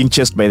being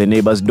chased by the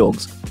neighbor's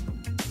dogs.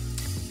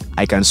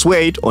 I can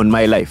swear it on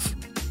my life.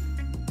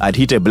 I'd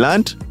hit a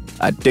blunt,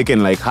 I'd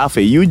taken like half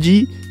a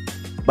UG,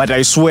 but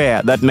I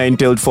swear that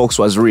nine-tailed fox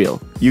was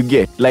real. You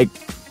get, like,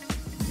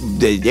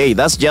 hey,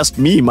 that's just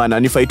me, man.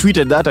 And if I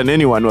tweeted that and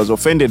anyone was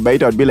offended by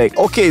it, I'd be like,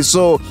 okay,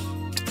 so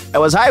I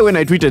was high when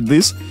I tweeted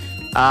this,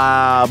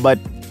 but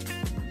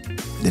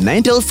the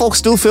nine-tailed fox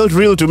still felt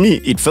real to me.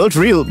 It felt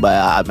real,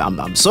 but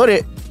I'm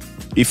sorry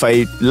if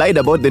I lied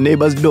about the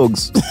neighbor's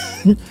dogs.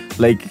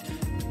 Like,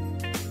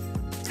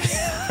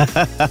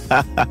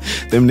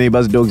 them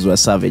neighbor's dogs were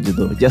savage,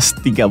 though. Just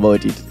think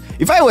about it.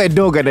 If I were a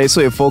dog and I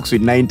saw a fox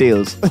with 9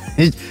 tails,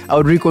 I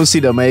would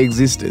reconsider my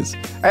existence.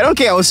 I don't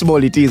care how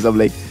small it is. I'm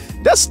like,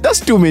 that's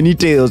too many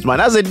tails, man.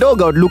 As a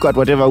dog, I would look at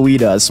whatever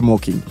weed I was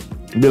smoking.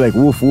 Be like,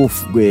 woof,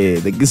 woof,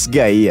 this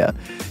guy here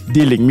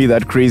dealing me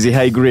that crazy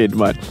high grade,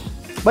 man.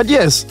 But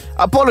yes,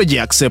 apology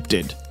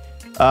accepted.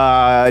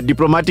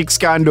 Diplomatic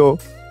scandal,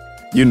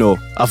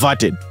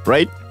 averted,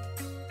 right?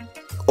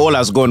 All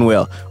has gone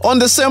well. On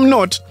the same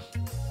note,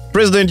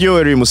 President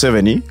Yoweri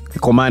Museveni, the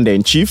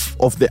Commander-in-Chief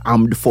of the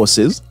Armed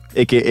Forces,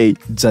 aka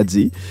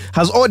Dzadzi,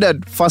 has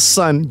ordered first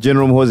son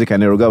General Muhoozi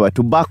Kainerugaba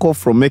to back off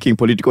from making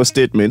political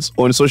statements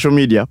on social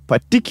media,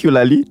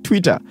 particularly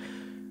Twitter.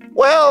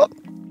 Well,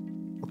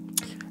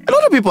 a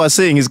lot of people are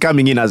saying he's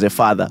coming in as a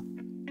father.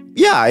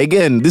 Yeah,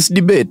 again, this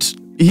debate,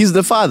 he's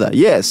the father,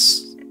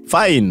 yes,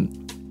 fine.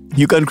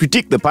 You can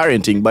critique the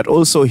parenting, but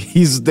also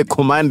he's the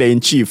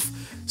Commander-in-Chief,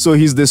 so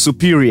he's the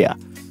superior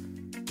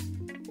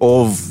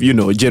of,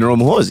 General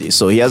Muhoozi.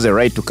 So he has a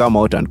right to come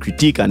out and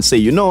critique and say,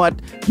 you know what,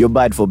 you're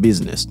bad for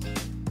business.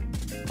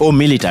 Or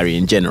military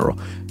in general.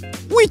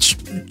 Which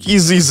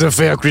is a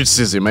fair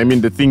criticism. I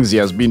mean, the things he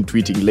has been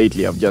tweeting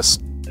lately have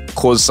just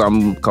caused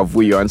some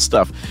kavuyo and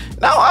stuff.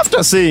 Now,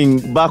 after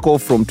saying back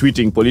off from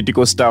tweeting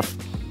political stuff,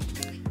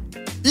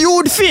 you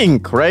would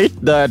think, right,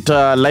 that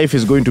life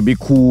is going to be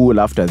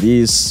cool after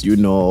this.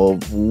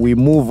 We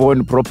move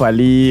on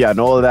properly and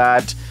all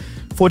that.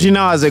 14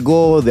 hours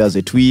ago, there's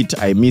a tweet,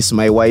 I miss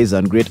my wise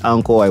and great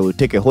uncle. I will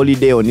take a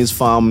holiday on his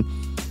farm,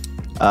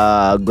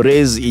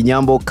 graze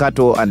Inyambo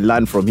cattle and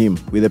learn from him,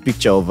 with a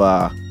picture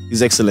of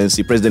His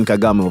Excellency President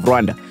Kagame of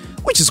Rwanda,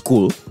 which is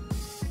cool.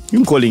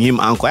 Him calling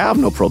him uncle, I have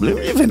no problem.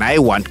 Even I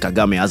want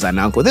Kagame as an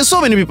uncle. There's so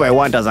many people I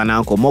want as an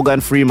uncle.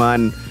 Morgan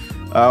Freeman,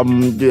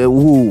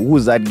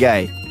 who's that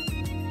guy?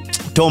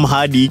 Tom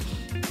Hardy.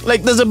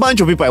 Like, there's a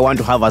bunch of people I want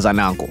to have as an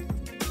uncle.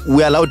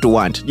 We're allowed to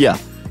want, Yeah,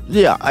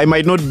 I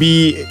might not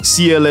be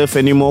CLF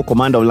anymore,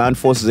 Command of Land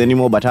Forces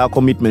anymore, but our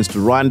commitments to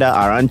Rwanda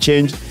are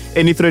unchanged.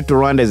 Any threat to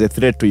Rwanda is a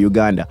threat to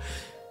Uganda.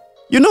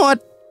 You know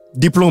what?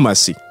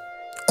 Diplomacy.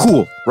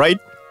 Cool, right?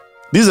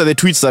 These are the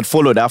tweets that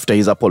followed after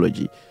his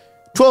apology.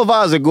 12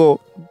 hours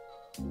ago,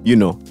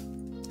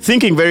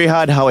 thinking very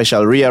hard how I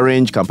shall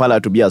rearrange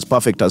Kampala to be as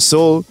perfect as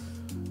Seoul.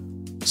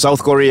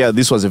 South Korea,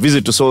 this was a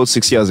visit to Seoul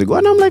 6 years ago.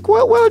 And I'm like,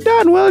 well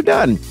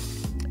done.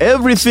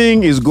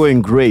 Everything is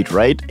going great,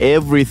 right?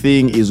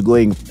 Everything is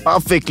going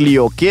perfectly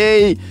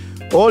okay.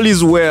 All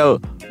is well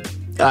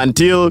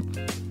until,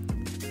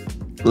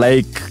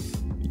 like,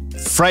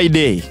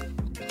 Friday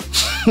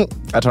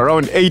at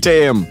around 8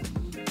 a.m.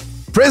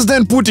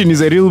 President Putin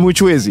is a real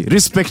Muchwezi.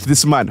 Respect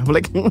this man. I'm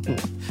like,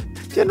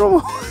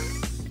 General,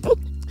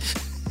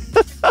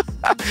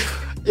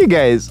 you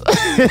guys.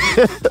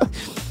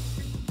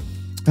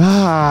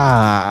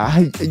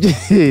 Let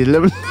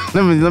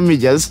me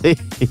just say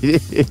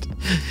it.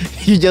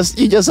 You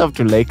just have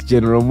to like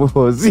General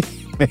Muhoozi.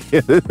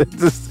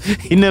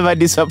 He never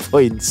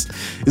disappoints.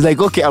 He's like,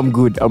 okay, I'm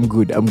good.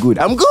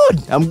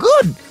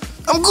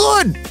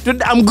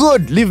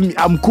 Leave me.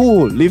 I'm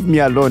cool. Leave me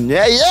alone.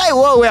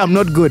 Whoa, I'm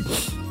not good.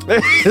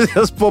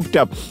 Just popped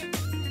up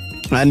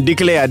and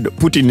declared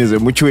Putin is a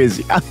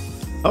Muchwezi.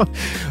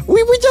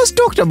 We just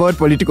talked about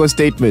political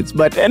statements,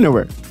 but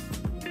anyway.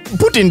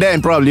 Putin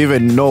didn't probably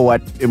even know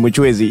what a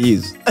Muchwezi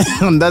is.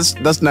 And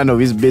that's none of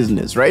his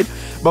business, right?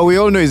 But we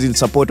all know he's in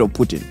support of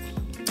Putin.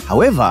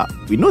 However,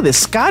 we know the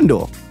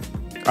scandal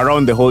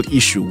around the whole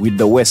issue with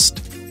the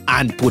West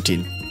and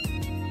Putin.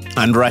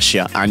 and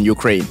Russia and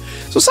Ukraine.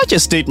 So such a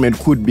statement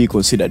could be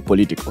considered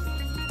political.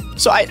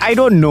 So I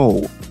don't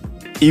know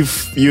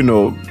if,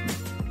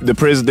 the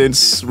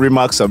president's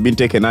remarks have been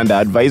taken under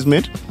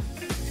advisement.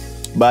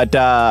 But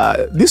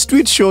this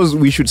tweet shows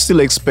we should still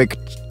expect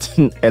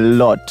a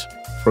lot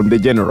from the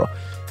general.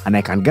 And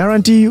I can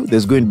guarantee you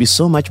there's going to be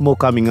so much more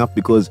coming up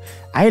because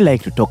I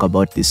like to talk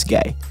about this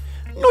guy.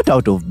 Not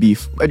out of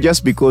beef, but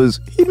just because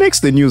he makes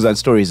the news and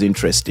stories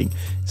interesting.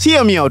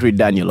 Hear me out with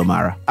Daniel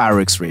O'Mara,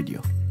 RX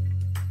Radio.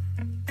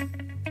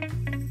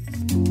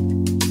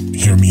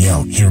 Hear me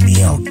out, hear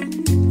me out.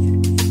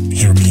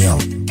 Hear me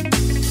out.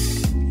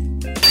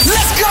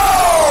 Let's go!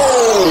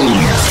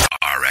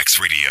 RX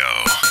Radio.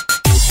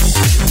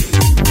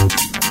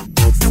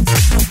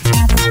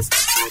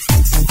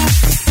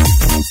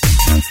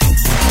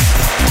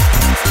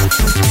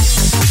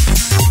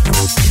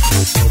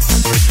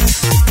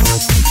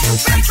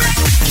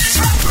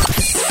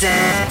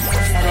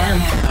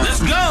 Let's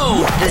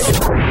go!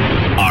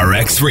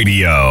 RX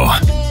Radio.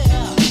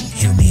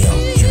 Hear me out,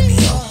 hear me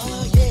out.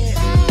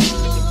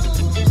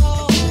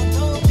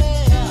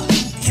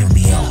 Hear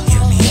me out,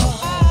 hear me out.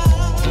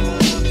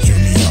 Hear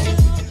me out.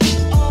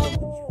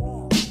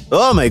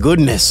 Oh my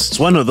goodness, it's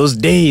one of those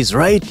days,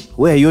 right?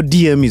 Where your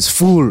DM is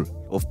full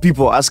of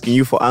people asking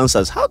you for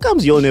answers. How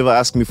comes you all never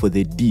ask me for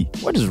the D?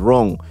 What is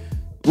wrong?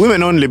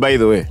 Women only, by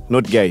the way,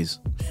 not guys.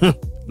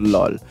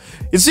 Lol.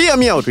 It's Hear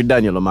Me Out with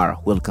Daniel O'Mara.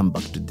 Welcome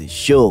back to the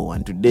show.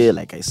 And today,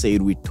 like I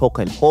said, we talk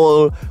a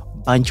whole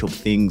bunch of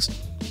things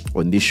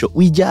on this show.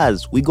 We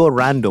jazz, we go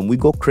random, we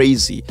go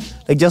crazy.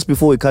 Like just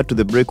before we cut to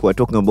the break, we were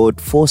talking about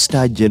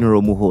 4-star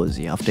General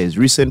Muhoozi after his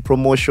recent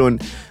promotion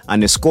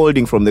and a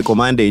scolding from the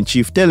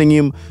commander-in-chief telling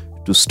him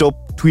to stop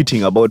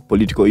tweeting about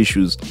political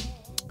issues,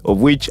 of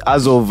which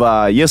as of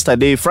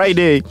yesterday,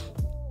 Friday,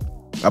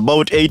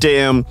 about 8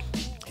 a.m.,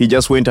 he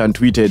just went and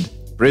tweeted,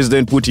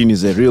 President Putin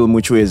is a real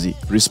Muchwezi.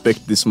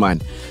 Respect this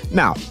man.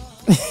 Now,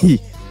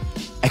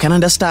 I can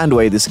understand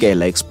why this guy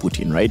likes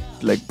Putin, right?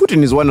 Like,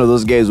 Putin is one of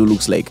those guys who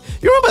looks like...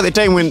 You remember the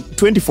time when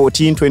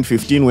 2014,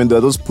 2015, when there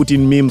were those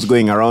Putin memes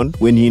going around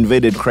when he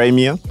invaded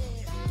Crimea?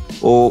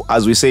 Or,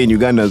 as we say in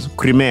Uganda,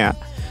 Crimea.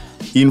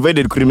 He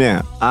invaded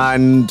Crimea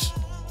and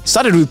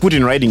started with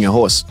Putin riding a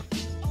horse.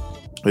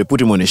 They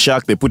put him on a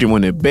shark, they put him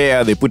on a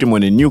bear, they put him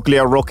on a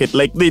nuclear rocket.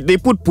 Like, they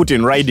put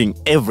Putin riding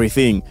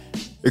everything.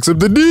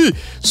 Except the D.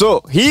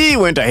 So he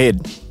went ahead.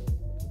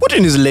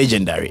 Putin is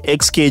legendary.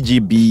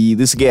 Ex-KGB.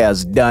 This guy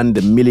has done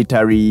the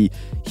military.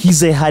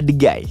 He's a hard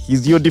guy.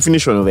 He's your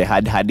definition of a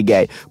hard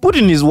guy.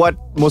 Putin is what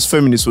most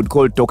feminists would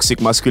call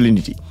toxic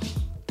masculinity.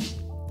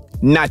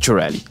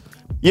 Naturally.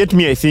 Yet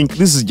me, I think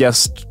this is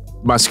just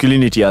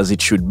masculinity as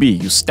it should be.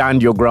 You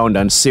stand your ground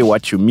and say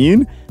what you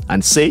mean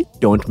and say,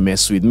 don't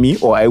mess with me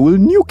or I will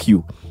nuke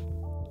you.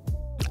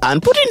 And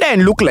Putin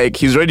doesn't look like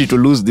he's ready to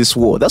lose this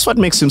war. That's what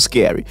makes him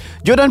scary.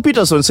 Jordan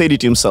Peterson said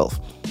it himself.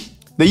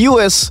 The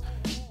US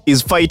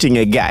is fighting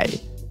a guy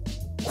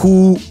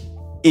who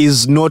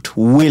is not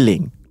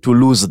willing to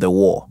lose the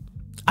war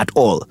at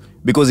all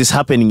because it's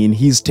happening in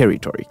his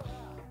territory.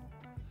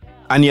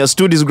 And he has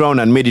stood his ground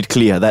and made it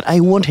clear that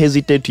I won't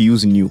hesitate to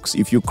use nukes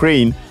if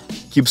Ukraine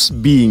keeps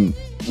being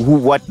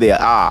what they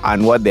are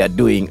and what they are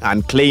doing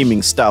and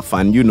claiming stuff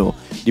and,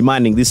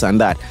 demanding this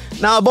and that.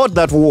 Now, about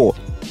that war,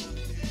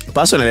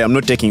 personally, I'm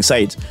not taking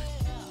sides.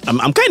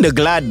 I'm kind of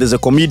glad there's a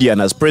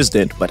comedian as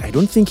president, but I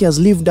don't think he has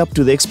lived up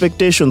to the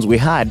expectations we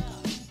had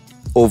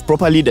of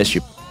proper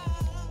leadership.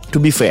 To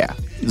be fair,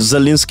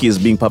 Zelensky is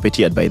being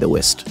puppeteered by the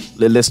West.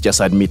 Let's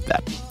just admit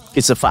that.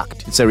 It's a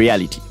fact. It's a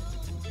reality.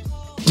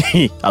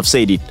 I've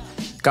said it.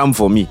 Come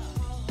for me.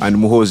 And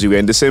Muhoozi, we're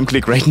in the same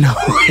clique right now.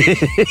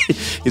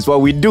 It's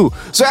what we do.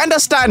 So I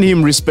understand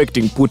him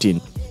respecting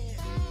Putin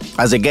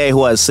as a guy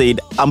who has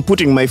said, I'm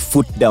putting my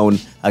foot down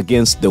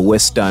against the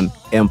Western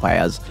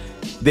empires.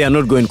 They are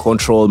not going to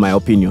control my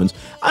opinions.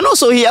 And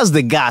also he has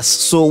the gas.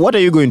 So what are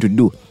you going to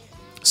do?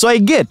 So I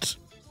get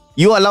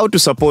you're allowed to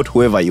support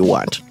whoever you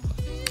want.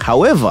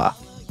 However,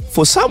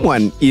 for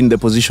someone in the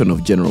position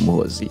of General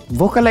Muhoozi,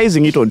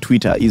 vocalizing it on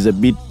Twitter is a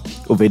bit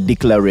of a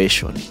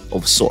declaration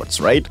of sorts,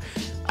 right?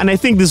 And I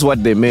think this is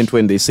what they meant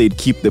when they said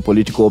keep the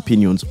political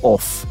opinions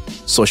off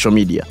social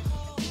media.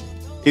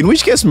 In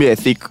which case, I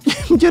think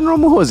General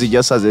Muhoozi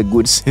just has a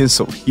good sense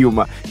of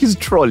humor. He's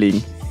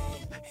trolling.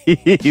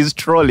 He's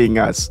trolling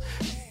us.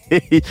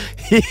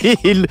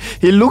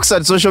 He looks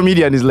at social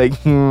media and is like,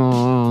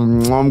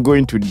 I'm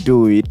going to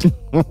do it.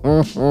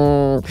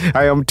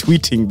 I am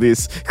tweeting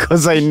this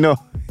because I know.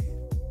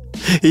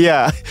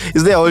 Yeah,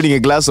 is there holding a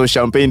glass of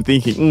champagne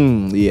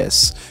thinking,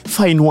 yes,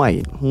 fine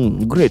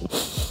wine, great.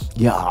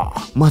 Yeah,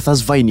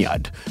 Martha's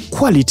Vineyard,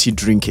 quality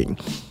drinking.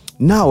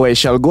 Now I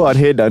shall go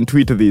ahead and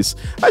tweet this.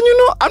 And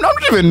I'm not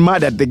even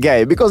mad at the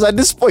guy because at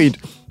this point,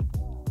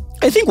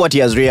 I think what he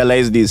has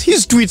realized is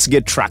his tweets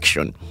get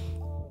traction.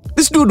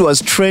 This dude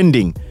was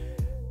trending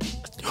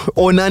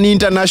on an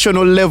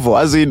international level,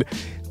 as in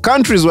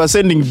countries were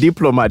sending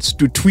diplomats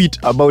to tweet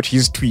about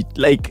his tweet.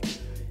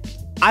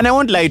 And I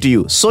won't lie to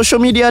you, social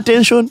media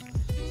attention,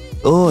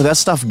 that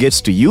stuff gets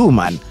to you,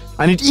 man.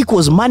 And it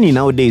equals money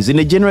nowadays in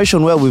a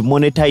generation where we've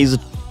monetized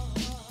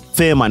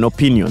fame and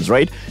opinions,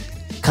 right?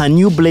 Can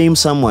you blame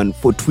someone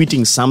for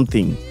tweeting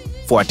something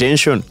for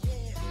attention,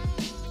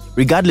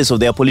 regardless of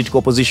their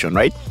political position,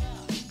 right?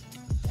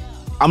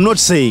 I'm not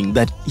saying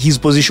that his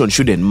position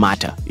shouldn't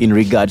matter in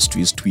regards to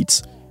his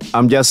tweets.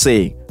 I'm just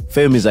saying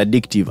fame is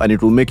addictive and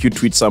it will make you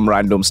tweet some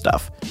random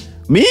stuff.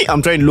 Me,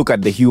 I'm trying to look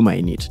at the humor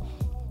in it.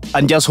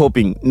 And just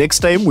hoping next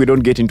time we don't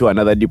get into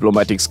another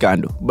diplomatic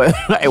scandal. But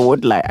I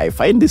won't lie, I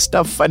find this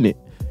stuff funny.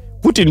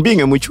 Putin being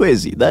a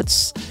Muchwezi,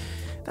 that's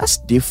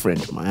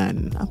different,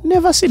 man. I've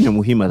never seen a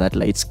Muhima that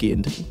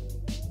light-skinned.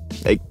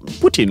 Like,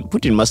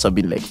 Putin must have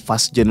been like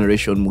first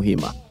generation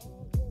Muhima.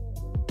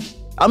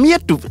 I'm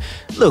yet to...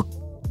 Look,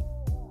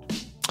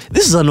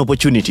 this is an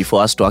opportunity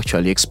for us to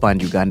actually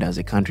expand Uganda as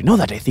a country. Now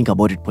that I think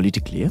about it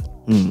politically,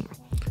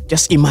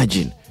 just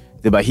imagine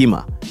the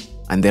Bahima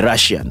and the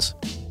Russians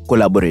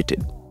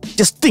collaborated.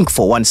 Just think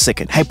for 1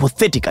 second,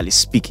 hypothetically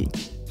speaking.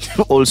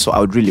 Also, I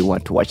would really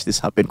want to watch this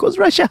happen because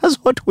Russia has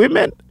hot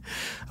women,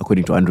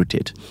 according to Andrew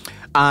Tate.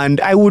 And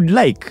I would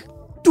like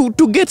to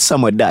get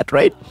some of that,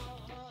 right?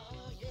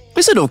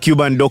 Instead of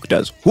Cuban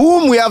doctors,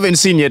 whom we haven't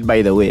seen yet,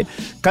 by the way,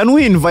 can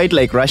we invite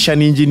like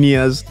Russian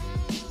engineers,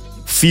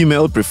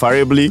 female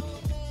preferably?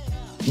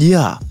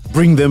 Yeah,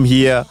 bring them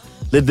here.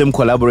 Let them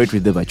collaborate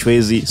with the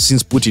Bachwezi.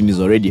 Since Putin is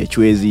already a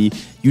Chwezi,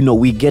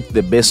 we get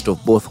the best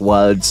of both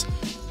worlds.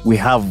 We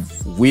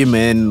have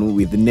women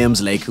with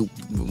names like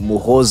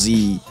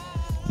Muhozi,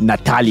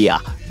 Natalia.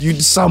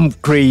 Some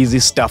crazy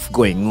stuff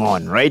going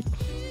on, right?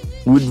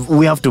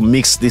 We have to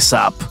mix this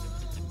up.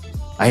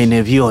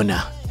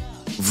 Aineviona,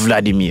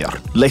 Vladimir.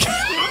 Like,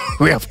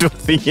 we have to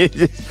think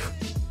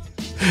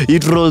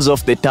it rolls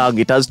off the tongue.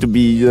 It has to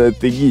be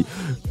thingy.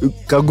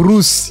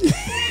 Kagrus.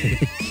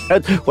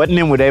 What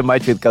name would I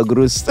match with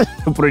Kagrus?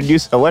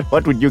 Producer,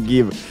 what would you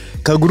give?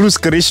 Kagrus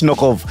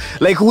Karishnikov.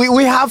 Like,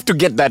 we have to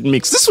get that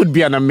mix. This would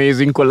be an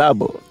amazing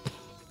collabo.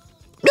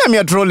 Me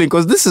are trolling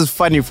because this is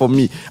funny for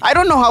me. I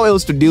don't know how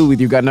else to deal with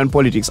Ugandan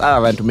politics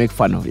other than to make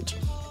fun of it.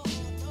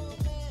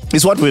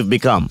 It's what we've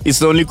become. It's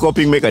the only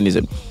coping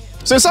mechanism.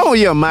 So some of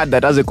you are mad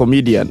that as a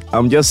comedian,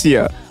 I'm just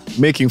here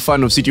making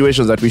fun of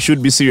situations that we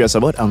should be serious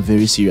about. I'm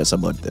very serious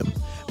about them.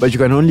 But you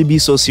can only be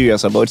so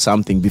serious about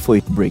something before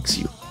it breaks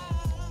you.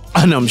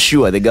 And I'm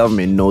sure the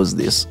government knows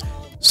this.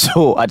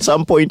 So at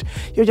some point,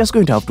 you're just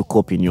going to have to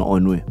cope in your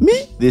own way.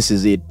 Me, this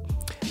is it.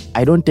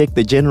 I don't take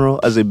the general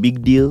as a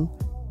big deal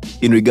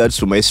in regards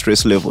to my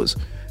stress levels.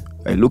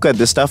 I look at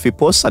the stuff he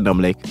posts and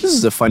I'm like, this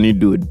is a funny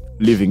dude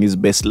living his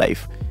best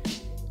life.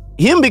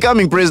 Him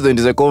becoming president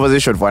is a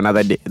conversation for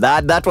another day.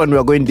 That one we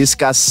are going to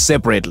discuss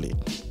separately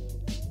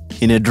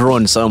in a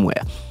drone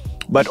somewhere.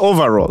 But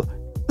overall,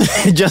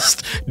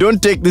 just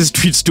don't take these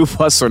tweets too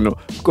personal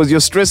because you're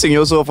stressing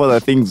yourself for the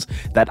things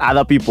that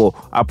other people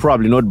are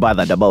probably not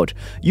bothered about.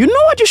 You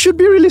know what you should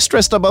be really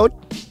stressed about?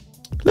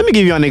 Let me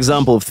give you an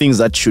example of things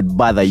that should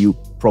bother you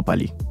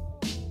properly.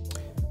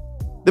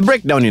 The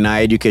breakdown in our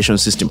education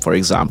system, for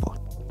example.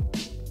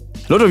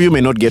 A lot of you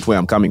may not get where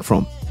I'm coming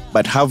from,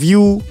 but have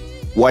you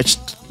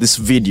watched this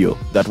video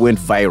that went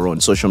viral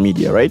on social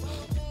media, right?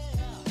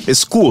 A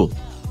school,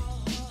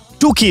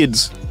 2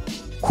 kids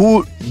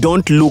who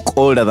don't look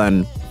older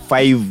than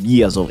 5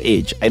 years of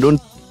age.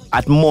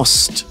 At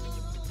most,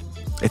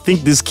 I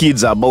think these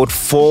kids are about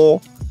 4,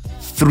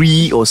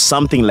 3 or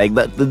something like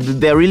that.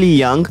 They're really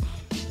young.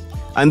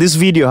 And this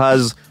video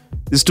has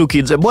these 2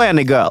 kids, a boy and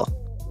a girl,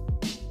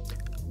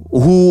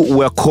 who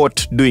were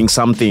caught doing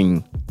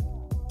something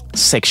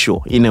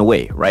sexual in a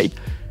way, right?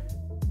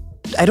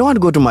 I don't want to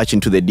go too much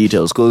into the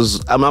details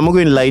because I'm not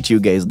going to lie to you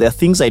guys. There are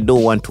things I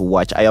don't want to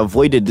watch. I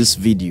avoided this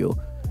video.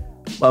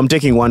 I'm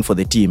taking one for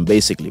the team,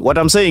 basically. What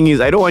I'm saying is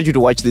I don't want you to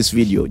watch this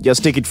video.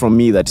 Just take it from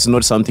me that it's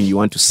not something you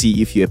want to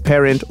see if you're a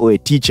parent or a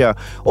teacher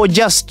or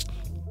just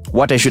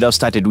what I should have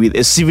started with,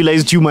 a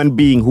civilized human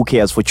being who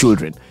cares for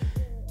children.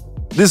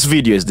 This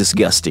video is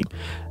disgusting.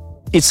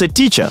 It's a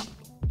teacher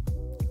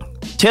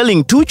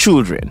telling 2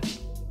 children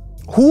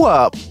who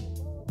are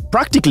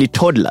practically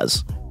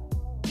toddlers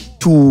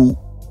to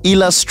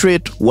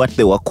illustrate what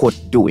they were caught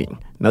doing.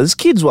 Now, these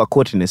kids were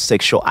caught in a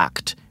sexual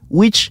act,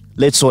 which,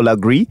 let's all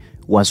agree,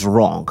 was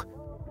wrong.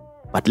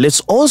 But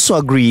let's also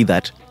agree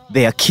that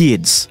they are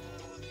kids.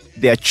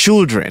 They are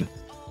children.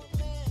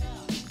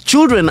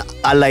 Children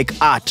are like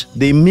art.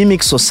 They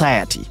mimic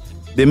society.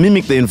 They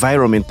mimic the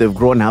environment they've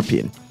grown up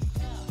in.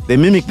 They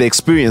mimic the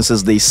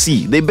experiences they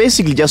see. They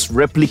basically just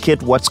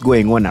replicate what's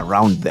going on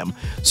around them.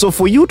 So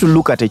for you to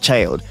look at a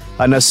child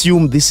and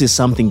assume this is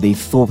something they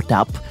thought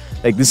up,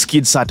 like this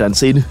kid sat and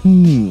said,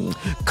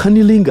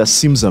 Kanilinga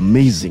seems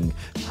amazing.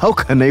 How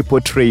can I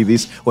portray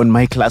this on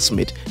my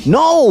classmate?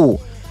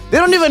 No! They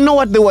don't even know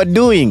what they were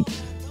doing.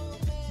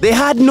 They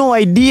had no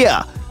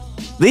idea.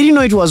 They didn't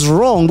know it was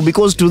wrong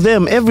because to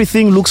them,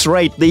 everything looks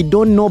right. They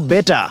don't know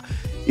better.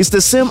 It's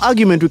the same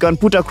argument we can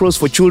put across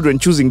for children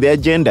choosing their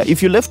gender.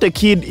 If you left a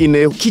kid in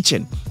a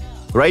kitchen,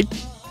 right,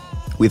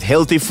 with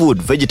healthy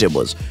food,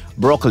 vegetables,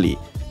 broccoli,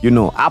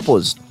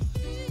 apples,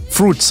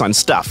 fruits and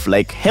stuff,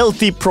 like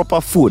healthy,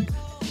 proper food,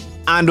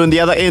 and on the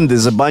other end,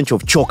 there's a bunch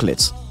of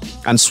chocolates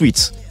and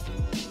sweets.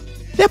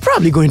 They're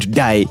probably going to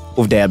die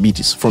of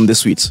diabetes from the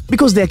sweets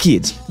because they're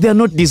kids. They're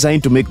not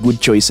designed to make good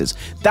choices.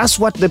 That's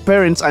what the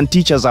parents and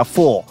teachers are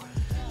for.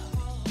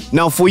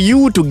 Now, for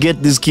you to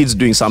get these kids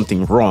doing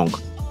something wrong,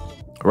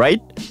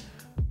 right?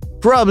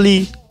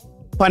 Probably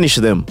punish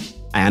them.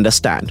 I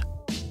understand.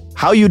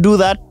 How you do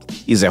that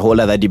is a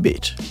whole other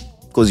debate.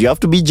 Because you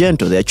have to be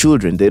gentle. They're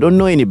children. They don't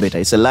know any better.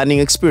 It's a learning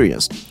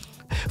experience.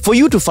 For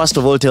you to first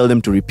of all tell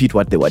them to repeat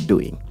what they were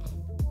doing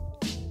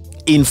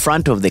in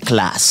front of the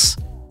class,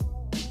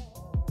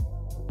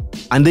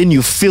 and then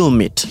you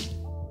film it.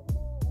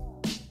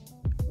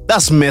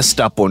 That's messed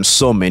up on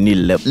so many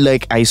levels.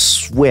 Like, I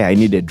swear I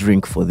need a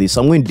drink for this.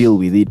 I'm going to deal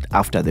with it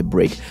after the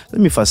break. Let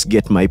me first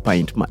get my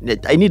pint.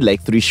 I need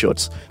like 3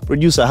 shots.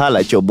 Producer, holla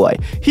at your boy.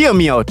 Hear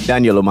me out,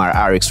 Daniel Omar,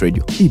 RX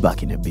Radio. Be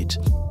back in a bit.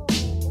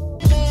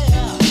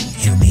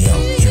 Hear me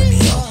out, hear me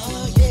out.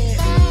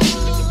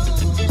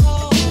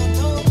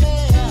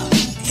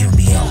 Hear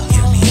me out,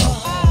 hear me out.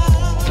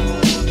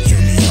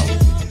 Hear me out.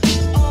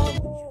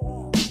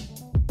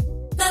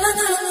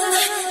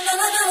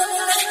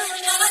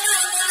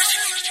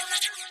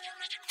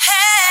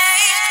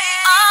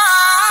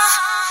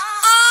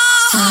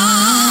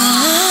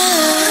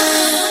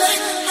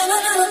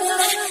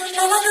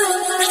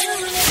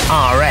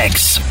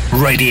 RX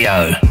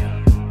Radio.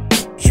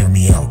 Hear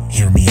me out,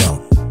 hear me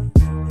out.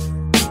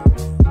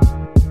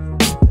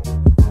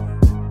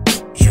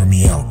 Hear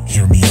me out,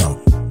 hear me out.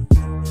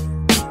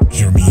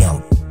 Hear me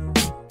out.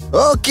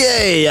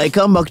 Okay, I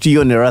come back to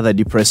you on a rather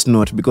depressed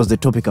note because the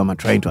topic I'm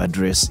trying to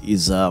address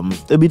is a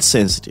bit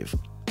sensitive.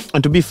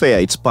 And to be fair,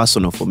 it's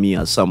personal for me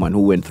as someone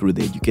who went through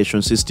the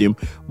education system,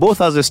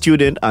 both as a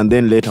student and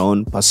then later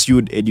on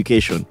pursued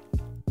education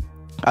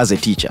as a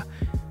teacher.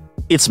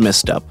 It's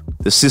messed up.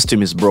 The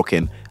system is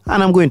broken,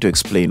 and I'm going to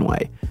explain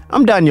why.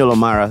 I'm Daniel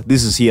O'Mara.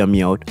 This is Hear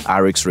Me Out,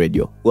 RX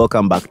Radio.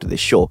 Welcome back to the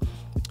show.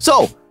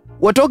 So,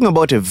 we're talking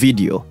about a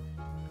video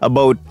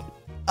about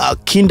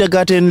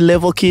kindergarten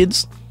level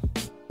kids.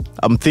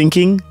 I'm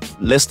thinking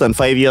less than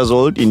 5 years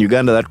old. In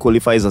Uganda, that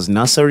qualifies as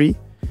nursery.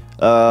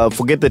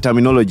 Forget the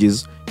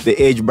terminologies.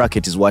 The age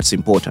bracket is what's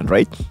important,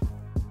 right?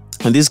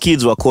 And these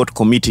kids were caught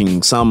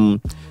committing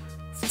some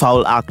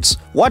foul acts.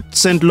 What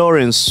St.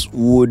 Lawrence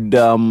would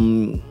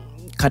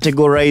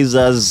categorize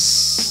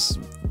as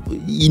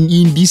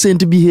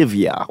indecent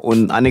behavior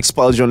on an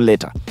expulsion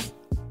letter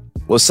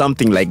or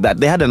something like that.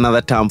 They had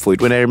another term for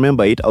it. When I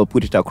remember it, I'll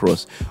put it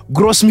across.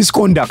 Gross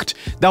misconduct.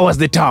 That was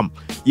the term.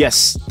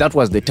 Yes, that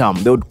was the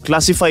term. They would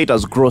classify it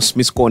as gross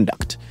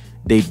misconduct.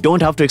 They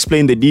don't have to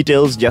explain the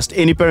details. Just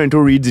any parent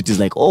who reads it is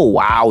like, oh,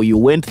 wow, you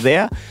went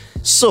there.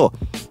 So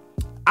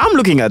I'm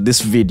looking at this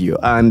video,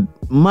 and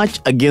much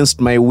against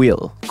my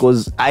will,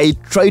 because I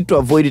tried to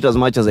avoid it as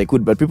much as I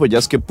could, but people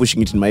just kept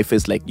pushing it in my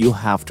face like, you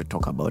have to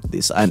talk about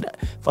this. And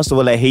first of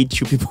all, I hate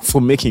you people for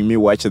making me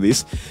watch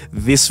this.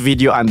 This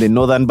video and the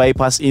Northern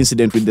Bypass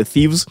incident with the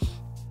thieves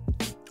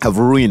have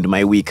ruined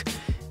my week.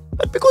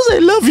 But because I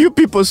love you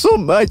people so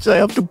much, I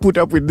have to put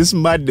up with this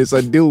madness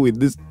and deal with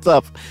this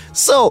stuff.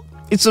 So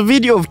it's a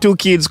video of 2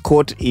 kids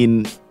caught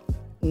in,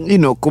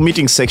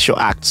 committing sexual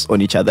acts on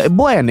each other. A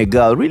boy and a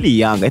girl, really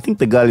young. I think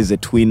the girl is a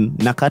twin,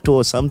 Nakato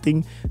or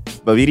something.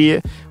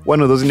 Bavirie, one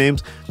of those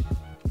names.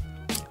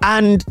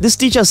 And this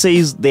teacher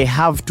says they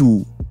have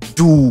to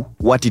do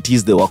what it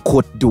is they were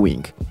caught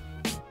doing.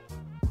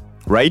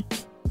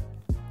 Right?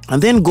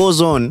 And then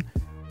goes on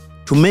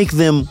to make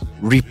them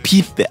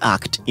repeat the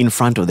act in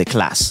front of the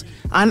class.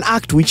 An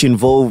act which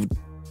involved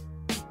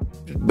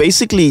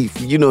basically,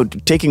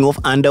 taking off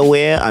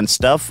underwear and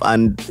stuff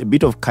and a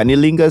bit of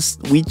cunnilingus,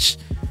 which,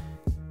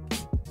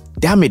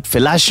 damn it,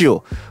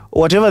 fellatio,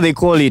 whatever they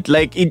call it.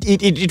 Like,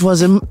 it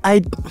was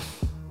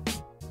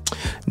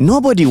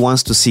nobody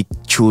wants to see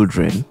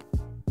children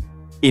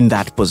in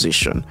that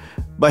position.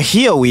 But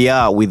here we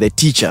are with a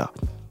teacher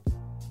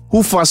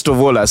who, first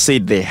of all, has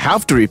said they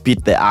have to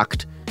repeat the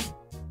act,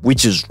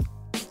 which is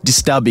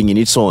disturbing in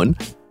its own.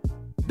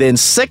 Then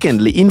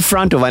secondly, in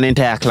front of an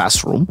entire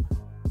classroom.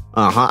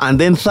 And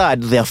then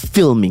third, they're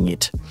filming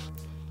it.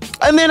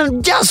 And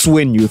then just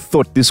when you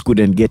thought this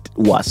couldn't get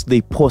worse, they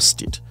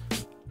post it.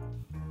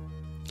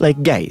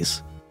 Like,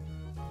 guys,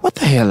 what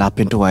the hell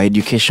happened to our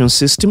education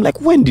system? Like,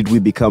 when did we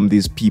become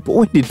these people?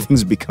 When did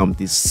things become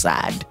this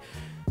sad?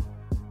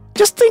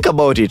 Just think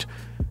about it.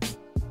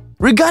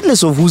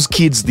 Regardless of whose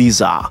kids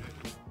these are,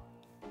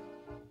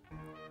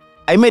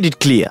 I made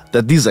it clear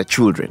that these are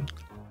children.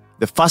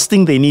 The first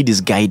thing they need is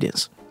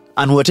guidance.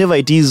 And whatever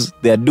it is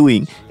they're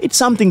doing, it's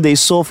something they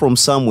saw from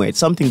somewhere. It's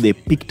something they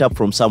picked up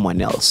from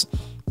someone else.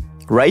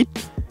 Right?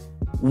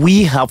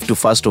 We have to,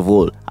 first of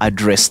all,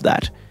 address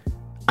that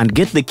and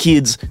get the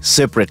kids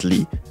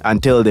separately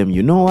and tell them,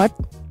 you know what?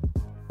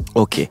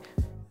 Okay,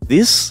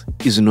 this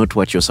is not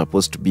what you're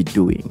supposed to be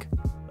doing.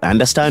 I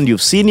understand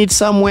you've seen it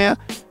somewhere,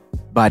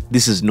 but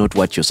this is not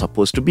what you're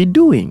supposed to be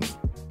doing.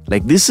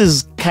 Like, this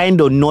is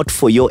kind of not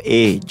for your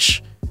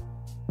age.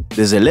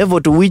 There's a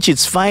level to which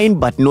it's fine,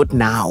 but not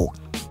now.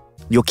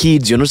 your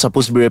kids, you're not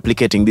supposed to be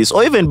replicating this.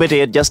 Or even better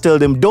yet, just tell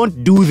them,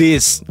 don't do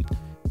this.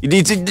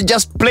 It's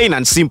just plain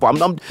and simple.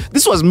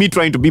 This was me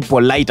trying to be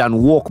polite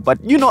and woke, but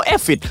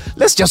F it.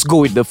 Let's just go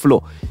with the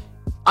flow.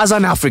 As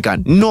an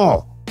African,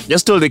 no.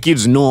 Just tell the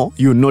kids, no,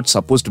 you're not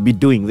supposed to be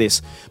doing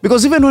this.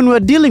 Because even when we're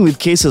dealing with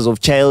cases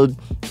of child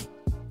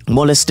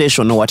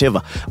molestation or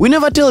whatever, we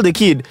never tell the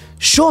kid,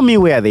 show me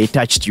where they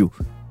touched you.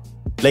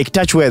 Like,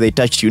 touch where they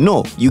touched you.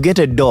 No, you get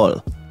a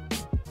doll.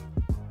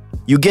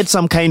 You get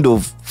some kind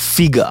of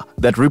figure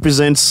that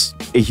represents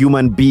a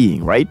human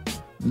being, right?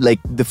 Like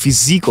the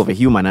physique of a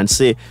human, and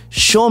say,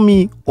 show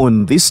me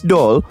on this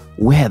doll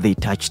where they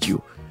touched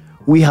you.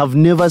 We have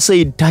never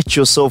said touch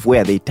yourself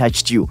where they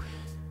touched you.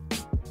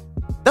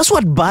 That's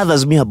what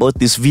bothers me about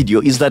this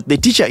video, is that the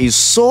teacher is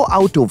so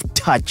out of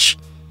touch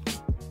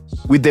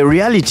with the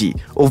reality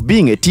of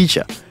being a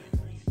teacher.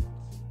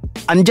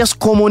 And just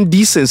common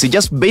decency,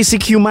 just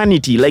basic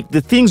humanity, like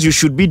the things you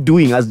should be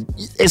doing as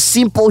a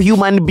simple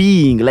human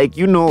being. Like,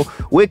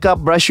 wake up,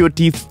 brush your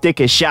teeth, take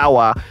a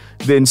shower,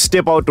 then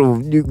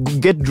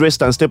get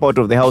dressed and step out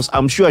of the house.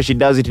 I'm sure she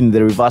does it in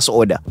the reverse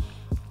order.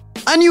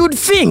 And you would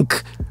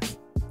think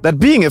that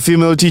being a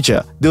female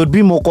teacher, there would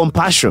be more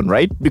compassion,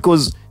 right?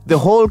 Because the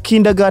whole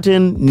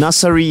kindergarten,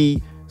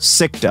 nursery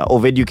sector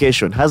of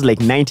education has like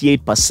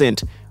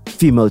 98%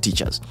 female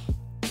teachers.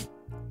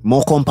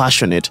 More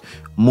compassionate,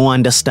 more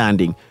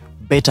understanding,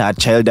 better at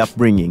child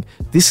upbringing.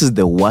 This is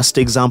the worst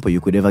example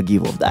you could ever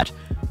give of that.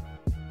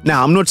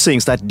 Now, I'm not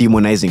saying start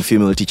demonizing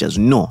female teachers.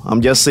 No,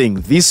 I'm just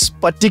saying this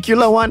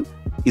particular one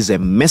is a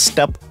messed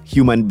up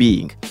human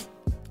being.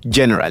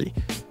 Generally,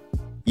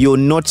 you're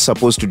not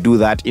supposed to do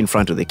that in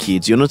front of the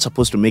kids. You're not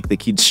supposed to make the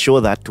kids show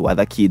that to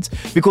other kids.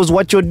 Because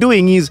what you're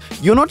doing is,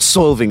 you're not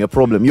solving a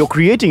problem. You're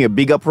creating a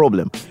bigger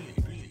problem.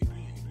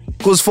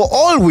 Because for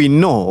all we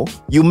know,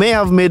 you may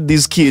have made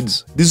these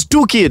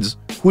two kids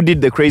who did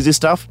the crazy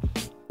stuff,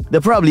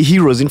 they're probably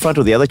heroes in front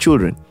of the other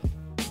children.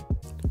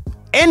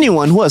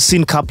 Anyone who has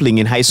seen coupling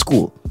in high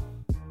school,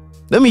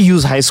 let me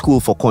use high school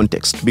for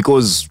context,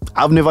 because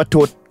I've never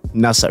taught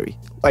nursery.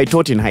 I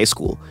taught in high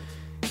school.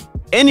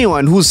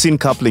 Anyone who's seen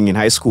coupling in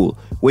high school,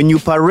 when you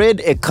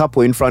parade a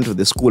couple in front of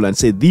the school and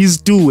say, these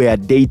two were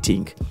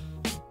dating,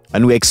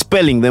 and we're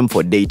expelling them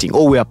for dating,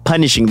 or we are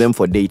punishing them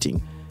for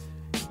dating,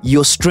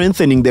 you're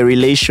strengthening the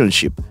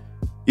relationship.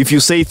 If you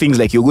say things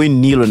like you're going to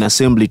kneel on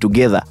assembly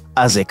together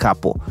as a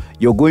couple,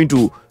 you're going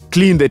to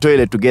clean the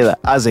toilet together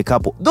as a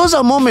couple, those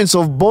are moments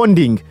of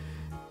bonding.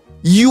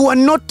 You are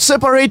not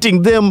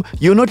separating them.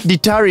 You're not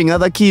deterring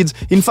other kids.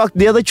 In fact,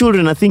 the other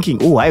children are thinking,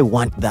 oh, I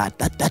want that.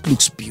 That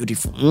looks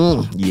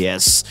beautiful.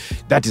 Yes,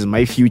 that is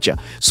my future.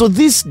 So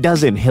this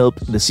doesn't help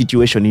the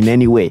situation in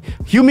any way.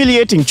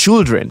 Humiliating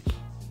children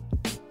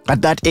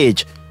at that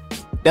age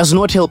does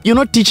not help. You're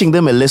not teaching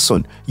them a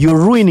lesson. You're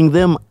ruining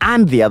them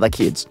and the other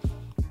kids.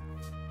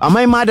 Am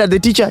I mad at the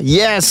teacher?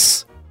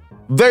 Yes.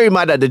 Very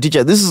mad at the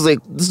teacher. This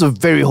is a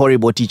very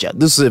horrible teacher.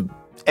 This is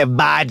a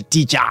bad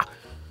teacher.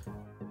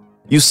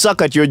 You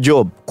suck at your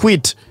job.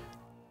 Quit.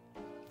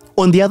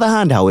 On the other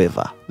hand,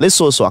 however,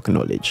 let's also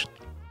acknowledge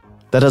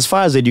that as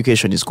far as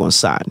education is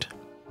concerned,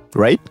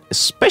 right,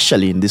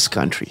 especially in this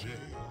country,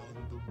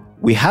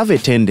 we have a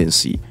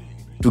tendency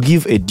to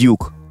give a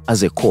Duke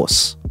as a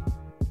course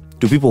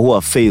to people who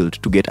have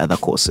failed to get other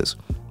courses.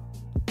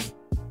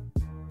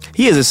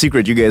 Here's a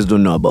secret you guys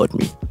don't know about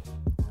me.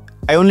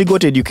 I only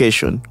got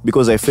education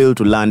because I failed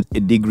to land a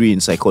degree in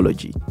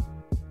psychology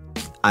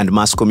and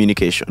mass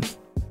communication.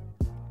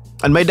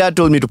 And my dad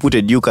told me to put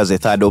a Duke as a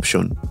third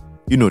option,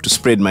 to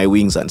spread my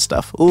wings and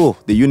stuff. Oh,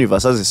 the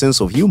universe has a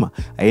sense of humor.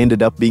 I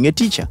ended up being a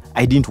teacher.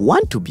 I didn't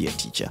want to be a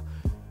teacher.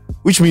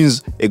 Which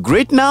means a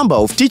great number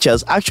of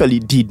teachers actually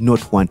did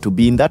not want to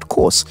be in that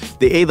course.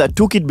 They either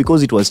took it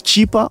because it was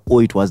cheaper,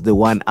 or it was the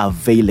one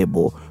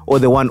available, or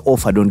the one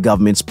offered on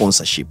government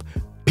sponsorship.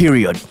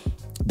 Period.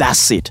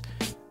 That's it.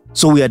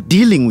 So we are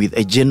dealing with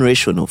a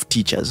generation of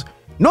teachers.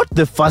 Not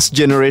the first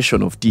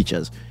generation of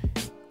teachers.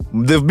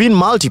 There've been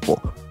multiple.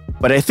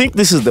 But I think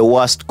this is the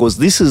worst, because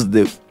this is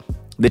the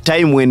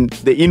time when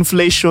the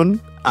inflation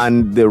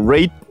and the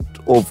rate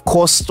of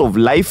cost of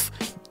life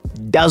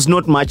does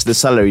not match the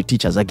salary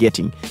teachers are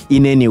getting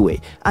in any way.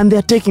 And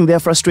they're taking their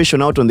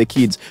frustration out on the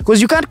kids.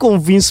 Because you can't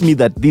convince me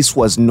that this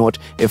was not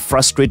a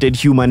frustrated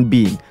human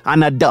being,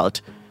 an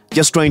adult,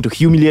 just trying to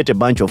humiliate a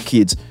bunch of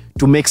kids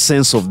to make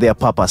sense of their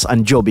purpose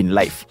and job in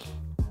life.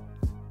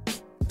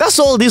 That's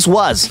all this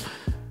was.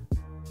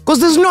 Because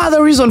there's no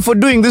other reason for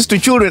doing this to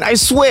children. I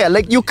swear,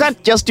 you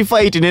can't justify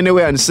it in any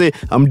way and say,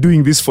 I'm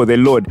doing this for the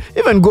Lord.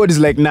 Even God is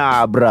like,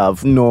 nah,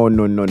 bruv, no.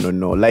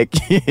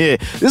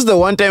 This is the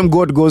one time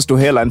God goes to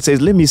hell and says,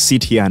 let me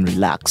sit here and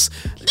relax.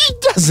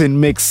 It doesn't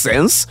make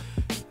sense.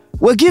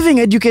 We're giving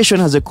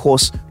education as a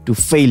course to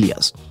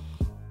failures.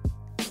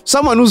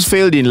 Someone who's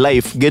failed in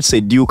life gets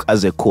a Duke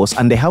as a course,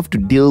 and they have to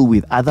deal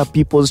with other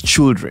people's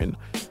children.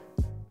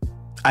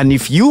 And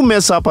if you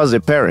mess up as a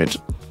parent,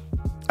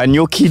 and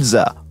your kids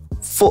are,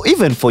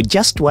 for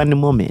just one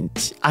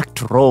moment,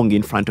 act wrong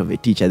in front of a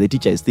teacher, the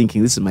teacher is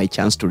thinking, this is my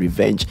chance to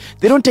revenge.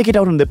 They don't take it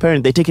out on the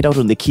parent, they take it out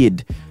on the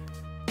kid.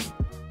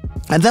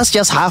 And that's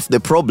just half the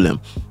problem.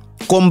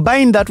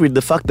 Combine that with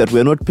the fact that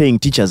we're not paying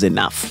teachers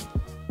enough.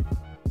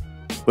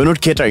 We're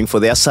not catering for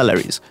their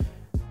salaries.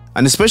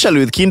 And especially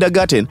with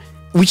kindergarten,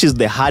 which is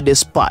the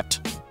hardest part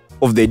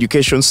of the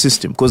education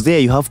system, because there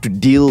you have to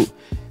deal.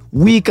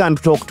 We can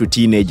talk to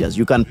teenagers.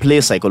 You can play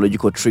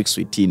psychological tricks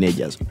with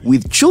teenagers.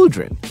 With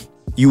children,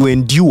 you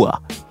endure.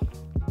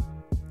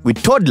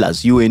 With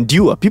toddlers, you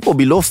endure. People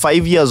below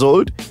 5 years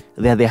old,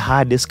 they're the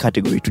hardest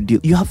category to deal.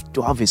 You have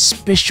to have a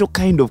special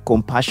kind of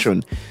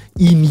compassion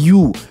in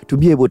you to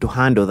be able to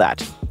handle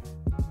that.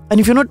 And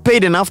if you're not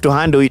paid enough to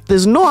handle it,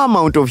 there's no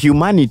amount of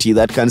humanity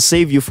that can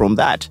save you from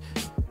that.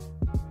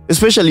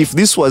 Especially if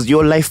this was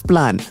your life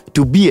plan,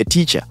 to be a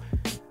teacher.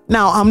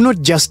 Now, I'm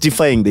not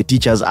justifying the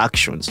teacher's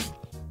actions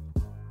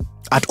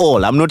at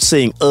all. I'm not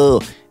saying,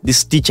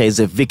 this teacher is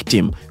a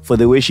victim for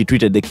the way she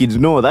treated the kids.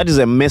 No, that is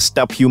a messed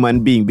up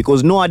human being,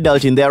 because no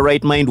adult in their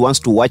right mind wants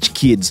to watch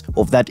kids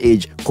of that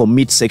age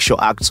commit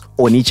sexual acts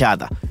on each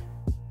other.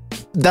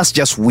 That's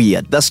just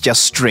weird. That's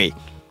just stray.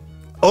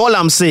 All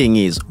I'm saying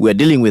is we're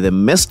dealing with a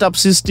messed up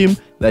system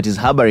that is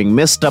harboring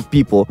messed up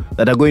people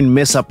that are going to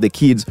mess up the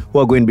kids who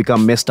are going to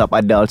become messed up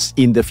adults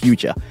in the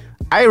future.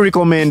 I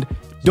recommend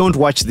don't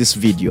watch this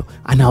video,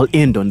 and I'll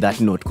end on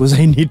that note because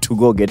I need to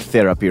go get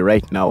therapy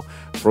right now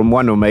from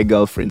one of my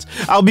girlfriends.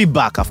 I'll be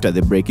back after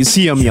the break. You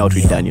see me out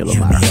with Daniel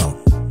O'Mara.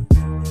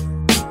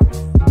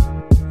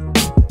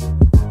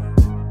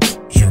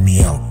 Hear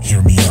me out.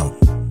 Hear me out.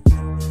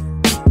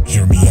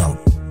 Hear me out.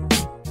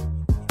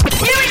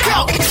 Here we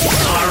go!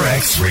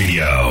 RX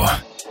Radio.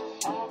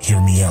 Hear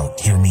me out.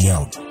 Hear me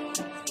out.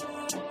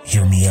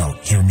 Hear me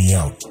out. Hear me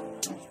out.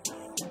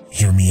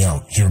 Hear me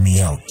out. Hear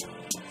me out.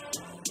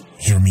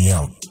 Hear me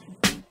out.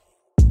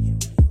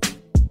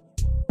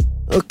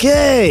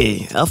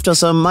 Okay, after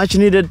some much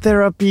needed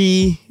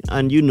therapy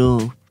and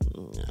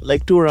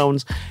like 2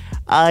 rounds,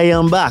 I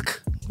am back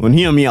on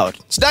Hear Me Out.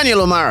 It's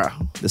Daniel O'Mara,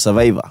 the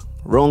survivor.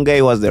 Wrong guy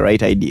who has the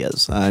right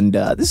ideas. And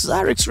this is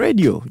RX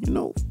Radio,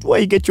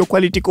 where you get your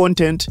quality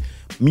content,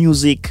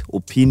 music,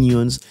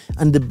 opinions,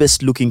 and the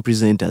best looking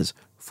presenters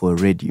for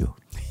radio.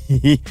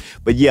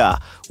 But yeah,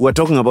 we're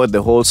talking about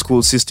the whole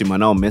school system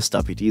and how messed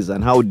up it is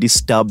and how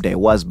disturbed I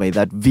was by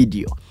that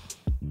video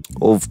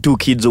of 2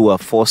 kids who were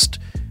forced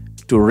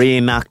to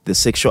reenact the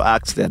sexual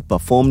acts they had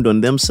performed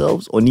on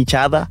themselves, on each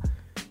other,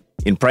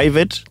 in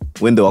private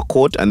when they were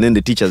caught, and then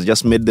the teachers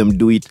just made them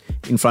do it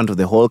in front of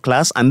the whole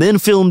class and then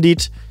filmed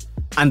it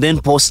and then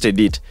posted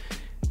it.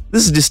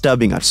 This is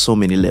disturbing at so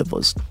many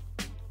levels.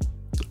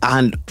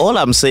 And all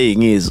I'm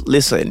saying is,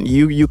 listen,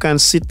 you can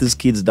sit these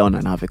kids down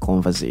and have a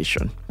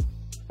conversation.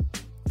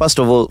 First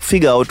of all,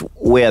 figure out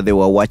where they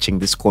were watching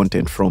this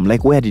content from.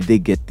 Like, where did they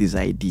get these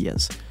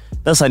ideas?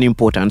 That's an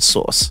important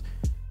source.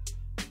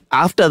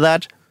 After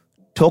that,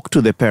 talk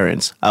to the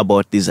parents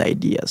about these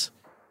ideas.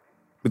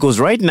 Because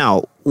right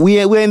now,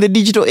 we're in the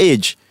digital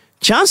age.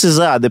 Chances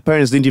are the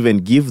parents didn't even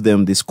give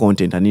them this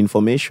content and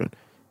information.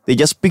 They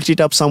just picked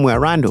it up somewhere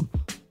random.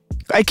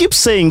 I keep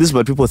saying this,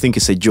 but people think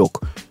it's a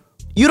joke.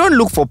 You don't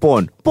look for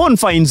porn. Porn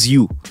finds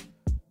you.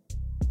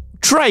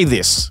 Try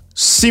this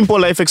simple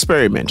life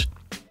experiment.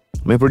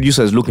 My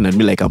producer is looking at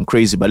me like I'm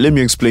crazy, but let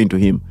me explain to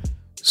him.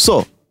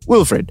 So,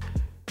 Wilfred,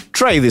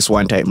 try this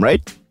one time,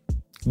 right?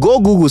 Go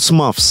Google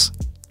Smurfs.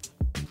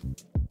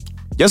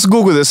 Just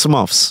Google the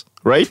Smurfs,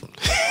 right?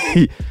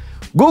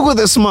 Google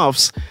the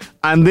Smurfs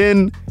and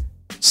then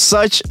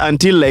search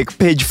until like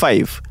page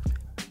 5.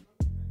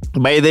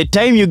 By the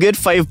time you get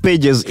 5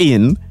 pages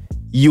in,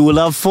 you will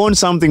have found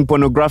something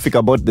pornographic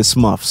about the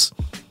Smurfs.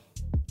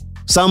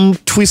 Some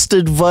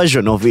twisted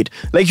version of it.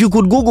 Like, you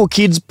could Google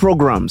kids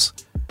programs.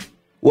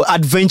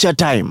 Adventure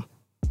Time,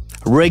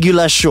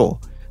 Regular Show,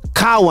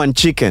 Cow and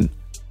Chicken,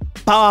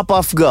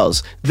 Powerpuff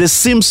Girls, The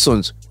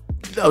Simpsons.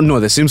 Oh, no,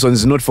 The Simpsons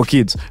is not for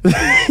kids.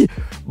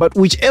 But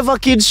whichever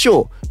kids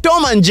show,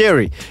 Tom and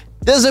Jerry.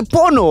 There's a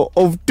porno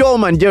of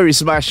Tom and Jerry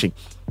smashing.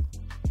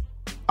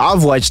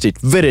 I've watched it.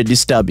 Very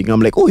disturbing.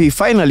 I'm like, oh, he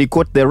finally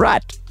caught the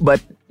rat.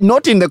 But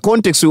not in the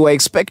context we were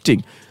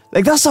expecting.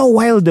 Like, that's how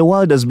wild the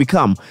world has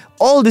become.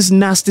 All this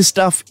nasty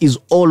stuff is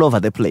all over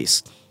the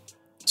place.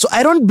 So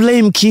I don't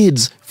blame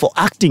kids for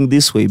acting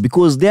this way,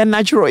 because their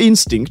natural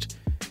instinct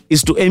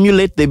is to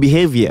emulate the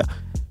behavior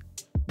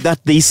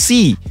that they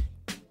see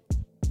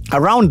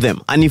around them.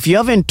 And if you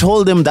haven't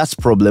told them that's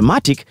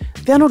problematic,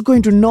 they're not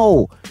going to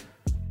know.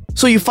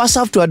 So you first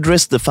have to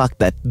address the fact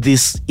that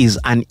this is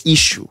an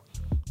issue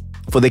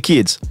for the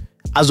kids,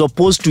 as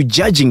opposed to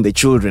judging the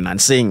children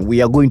and saying, we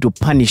are going to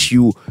punish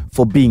you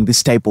for being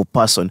this type of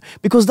person,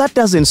 because that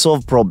doesn't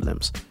solve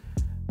problems.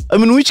 I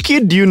mean, which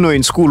kid do you know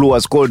in school who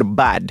was called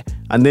bad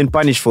and then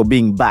punished for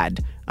being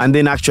bad and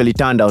then actually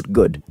turned out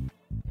good?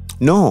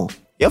 No.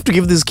 You have to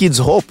give these kids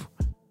hope.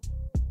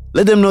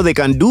 Let them know they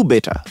can do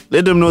better.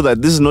 Let them know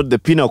that this is not the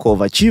pinnacle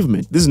of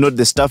achievement. This is not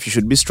the stuff you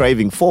should be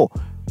striving for.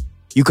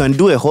 You can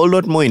do a whole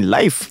lot more in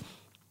life.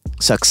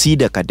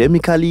 Succeed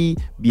academically,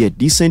 be a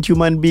decent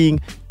human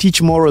being,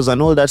 teach morals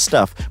and all that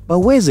stuff. But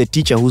where's a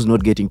teacher who's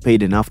not getting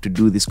paid enough to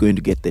do this going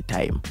to get the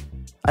time?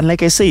 And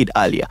like I said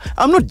earlier,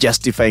 I'm not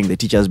justifying the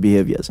teacher's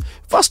behaviors.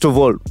 First of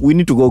all, we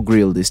need to go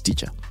grill this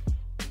teacher.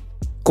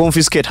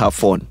 Confiscate her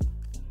phone,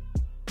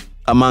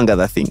 among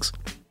other things.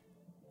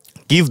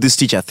 Give this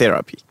teacher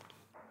therapy.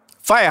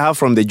 Fire her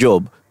from the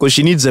job because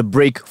she needs a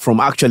break from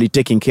actually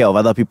taking care of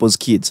other people's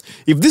kids.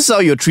 If this is how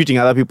you're treating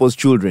other people's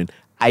children,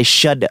 I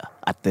shudder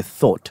at the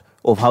thought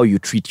of how you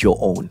treat your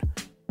own.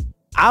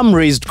 I'm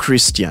raised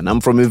Christian.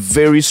 I'm from a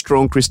very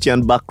strong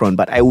Christian background,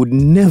 but I would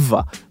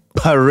never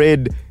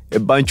parade a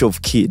bunch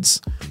of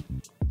kids,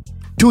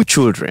 2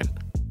 children,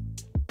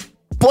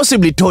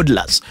 possibly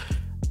toddlers,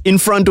 in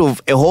front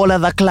of a whole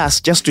other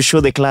class just to show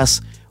the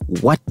class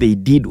what they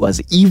did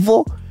was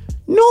evil.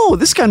 No,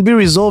 this can be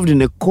resolved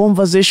in a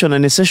conversation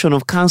and a session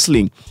of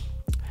counseling.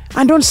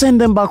 And don't send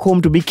them back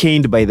home to be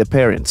caned by the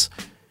parents.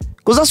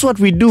 Because that's what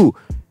we do.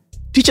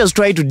 Teachers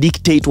try to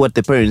dictate what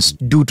the parents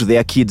do to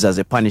their kids as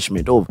a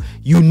punishment. Oh,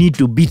 you need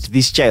to beat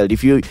this child.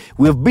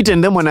 We have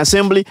beaten them on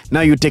assembly,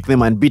 now you take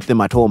them and beat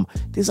them at home.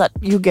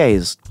 You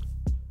guys,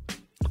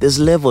 there's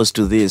levels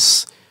to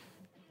this.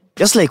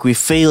 Just like we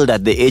failed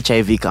at the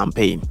HIV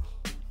campaign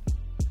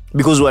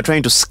because we were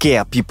trying to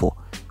scare people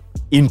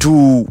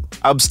into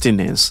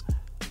abstinence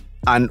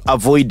and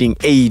avoiding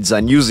AIDS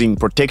and using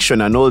protection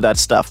and all that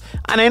stuff.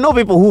 And I know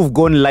people who've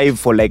gone live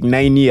for like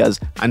 9 years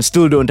and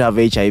still don't have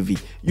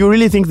HIV. You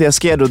really think they're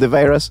scared of the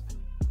virus?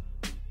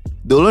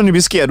 They'll only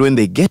be scared when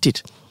they get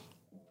it.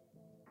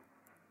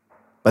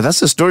 But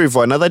that's a story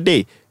for another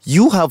day.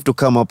 You have to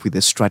come up with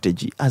a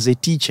strategy as a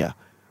teacher,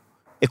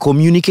 a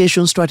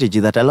communication strategy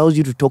that allows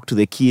you to talk to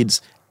the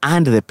kids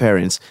and the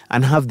parents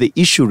and have the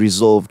issue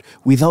resolved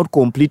without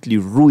completely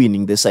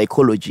ruining the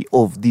psychology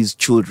of these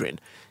children.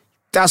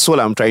 That's all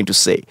I'm trying to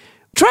say.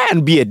 Try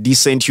and be a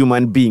decent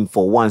human being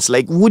for once.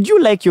 Like, would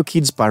you like your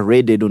kids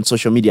paraded on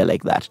social media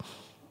like that?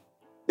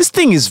 This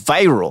thing is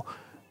viral.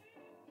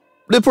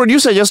 The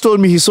producer just told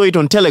me he saw it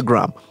on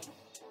Telegram.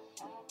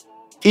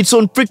 It's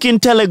on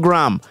freaking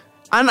Telegram.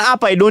 An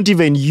app I don't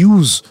even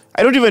use.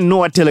 I don't even know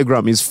what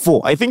Telegram is for.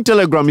 I think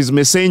Telegram is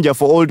Messenger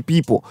for old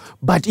people.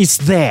 But it's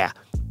there.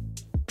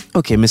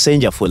 Okay,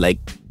 Messenger for like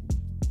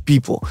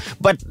people.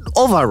 But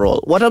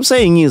overall, what I'm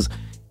saying is,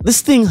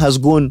 this thing has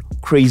gone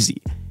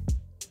crazy.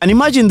 And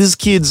imagine these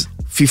kids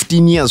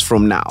 15 years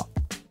from now,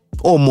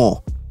 or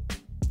more,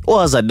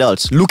 or as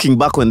adults, looking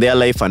back on their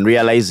life and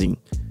realizing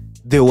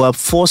they were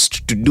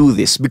forced to do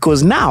this.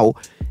 Because now,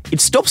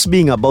 it stops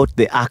being about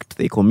the act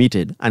they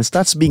committed and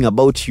starts being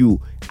about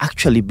you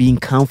actually being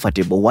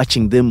comfortable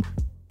watching them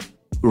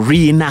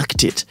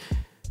reenact it.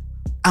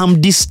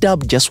 I'm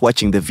disturbed just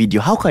watching the video.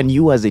 How can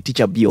you as a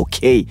teacher be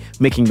okay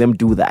making them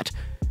do that?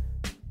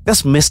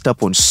 That's messed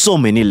up on so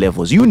many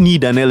levels. You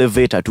need an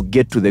elevator to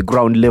get to the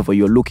ground level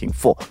you're looking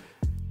for.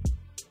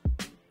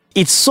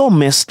 It's so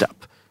messed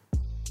up.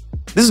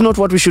 This is not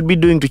what we should be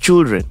doing to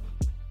children.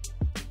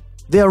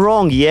 They're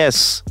wrong,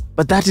 yes,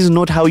 but that is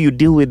not how you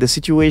deal with the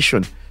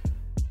situation.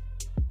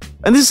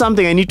 And this is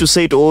something I need to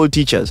say to all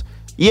teachers.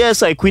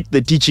 Yes, I quit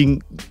the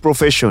teaching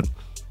profession.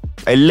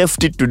 I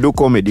left it to do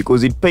comedy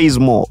because it pays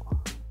more.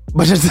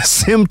 But at the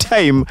same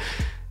time,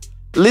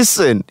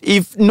 listen,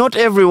 if not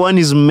everyone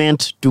is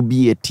meant to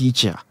be a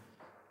teacher,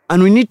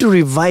 and we need to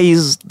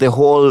revise the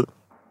whole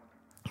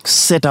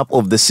setup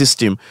of the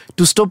system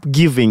to stop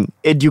giving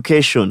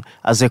education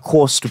as a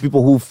course to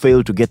people who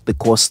fail to get the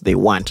course they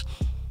want.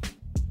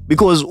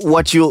 Because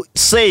what you're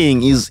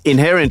saying is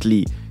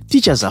inherently,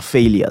 teachers are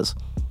failures,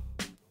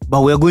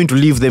 but we're going to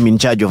leave them in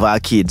charge of our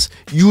kids.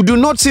 You do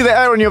not see the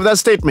irony of that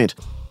statement.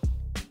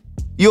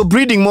 You're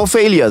breeding more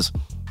failures,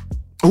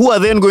 who are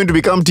then going to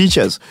become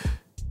teachers.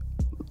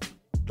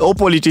 Or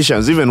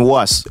politicians, even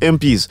worse,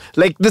 MPs.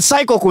 Like, the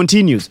cycle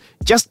continues.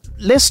 Just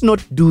let's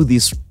not do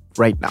this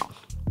right now.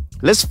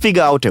 Let's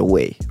figure out a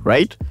way,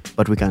 right?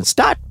 But we can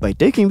start by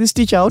taking this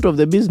teacher out of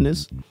the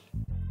business.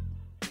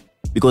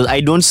 Because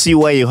I don't see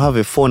why you have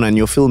a phone and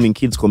you're filming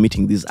kids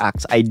committing these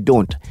acts. I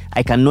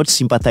cannot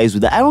sympathize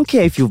with that. I don't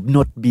care if you've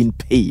not been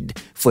paid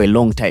for a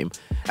long time.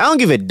 I don't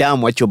give a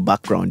damn what your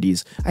background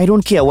is. I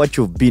don't care what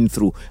you've been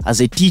through.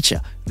 As a teacher,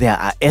 there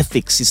are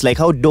ethics. It's like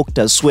how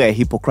doctors swear a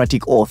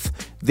Hippocratic oath.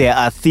 There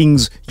are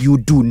things you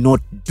do not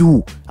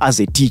do as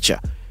a teacher.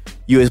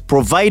 You're a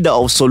provider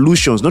of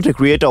solutions, not a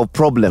creator of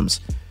problems.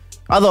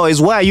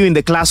 Otherwise, why are you in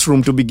the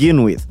classroom to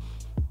begin with?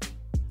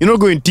 You're not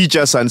going to teach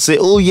us and say,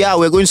 oh yeah,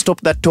 we're going to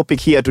stop that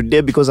topic here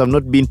today because I've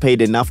not been paid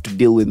enough to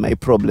deal with my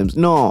problems.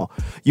 No,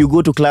 you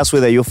go to class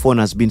whether your phone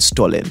has been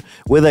stolen,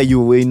 whether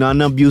you were in an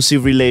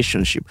abusive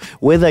relationship,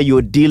 whether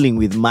you're dealing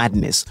with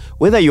madness,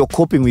 whether you're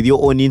coping with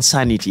your own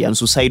insanity and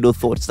suicidal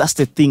thoughts. That's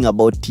the thing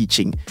about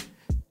teaching.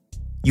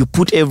 You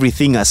put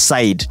everything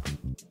aside.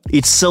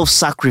 It's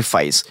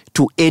self-sacrifice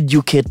to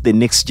educate the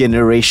next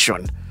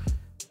generation.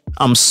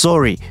 I'm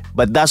sorry,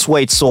 but that's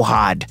why it's so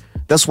hard.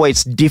 That's why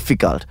it's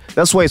difficult.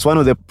 That's why it's one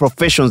of the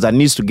professions that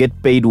needs to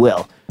get paid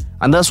well.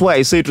 And that's why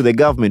I say to the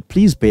government,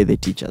 please pay the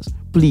teachers.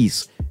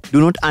 Please,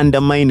 do not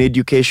undermine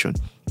education.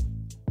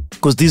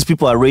 Because these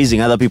people are raising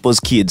other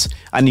people's kids.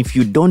 And if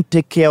you don't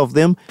take care of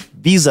them,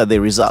 these are the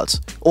results.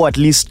 Or at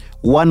least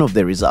one of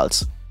the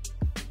results.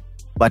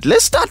 But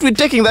let's start with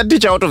taking that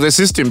teacher out of the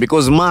system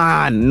because,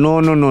 man,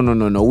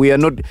 no. We are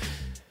not.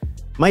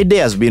 My day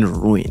has been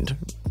ruined.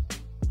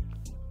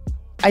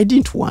 I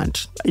didn't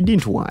want.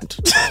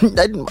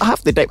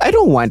 Half the time, I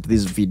don't want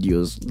these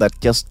videos that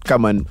just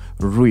come and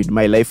ruin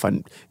my life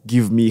and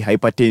give me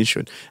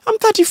hypertension. I'm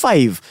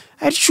 35.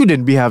 I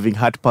shouldn't be having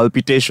heart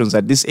palpitations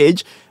at this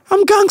age.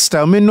 I'm gangster.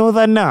 I'm a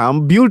northerner.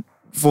 I'm built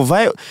for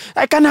violence.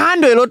 I can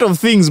handle a lot of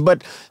things,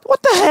 but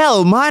what the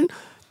hell, man?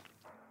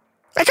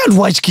 I can't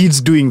watch kids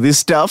doing this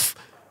stuff.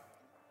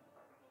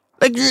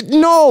 Like,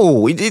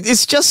 no,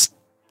 it's just,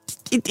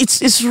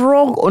 it's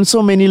wrong on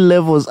so many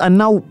levels. And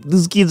now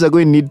these kids are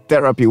going to need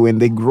therapy when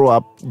they grow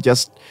up.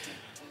 Just,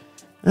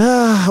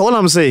 all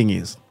I'm saying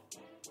is,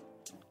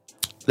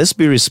 let's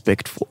be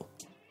respectful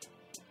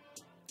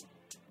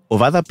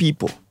of other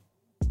people,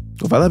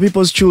 of other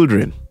people's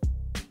children,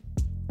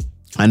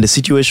 and the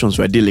situations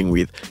we're dealing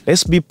with.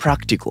 Let's be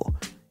practical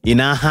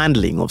in our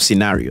handling of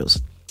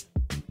scenarios.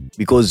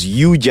 Because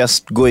you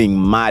just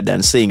going mad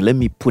and saying, let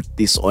me put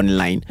this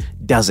online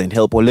doesn't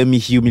help, or let me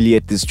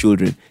humiliate these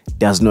children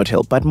does not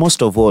help. But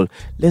most of all,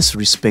 let's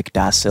respect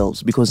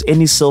ourselves, because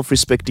any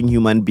self-respecting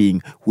human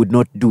being would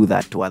not do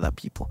that to other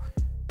people,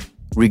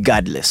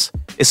 regardless,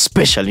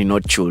 especially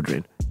not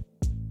children.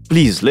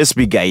 Please, let's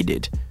be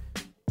guided.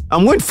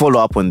 I'm going to follow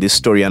up on this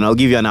story and I'll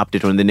give you an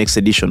update on the next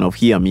edition of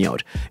Hear Me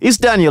Out. It's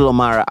Daniel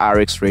O'Mara,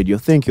 RX Radio.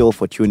 Thank you all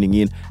for tuning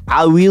in.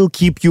 I will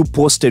keep you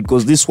posted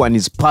because this one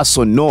is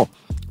personal.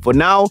 For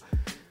now,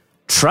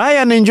 try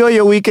and enjoy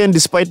your weekend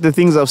despite the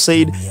things I've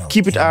said.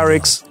 Keep it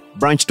RX.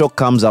 Branch Talk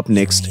comes up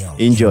next.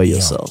 Enjoy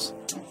yourselves.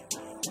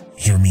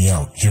 Hear me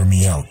out. Hear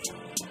me out.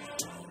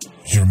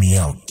 Hear me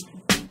out.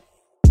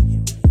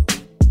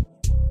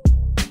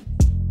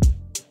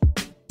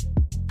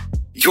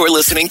 You're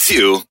listening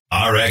to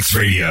RX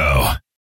Radio.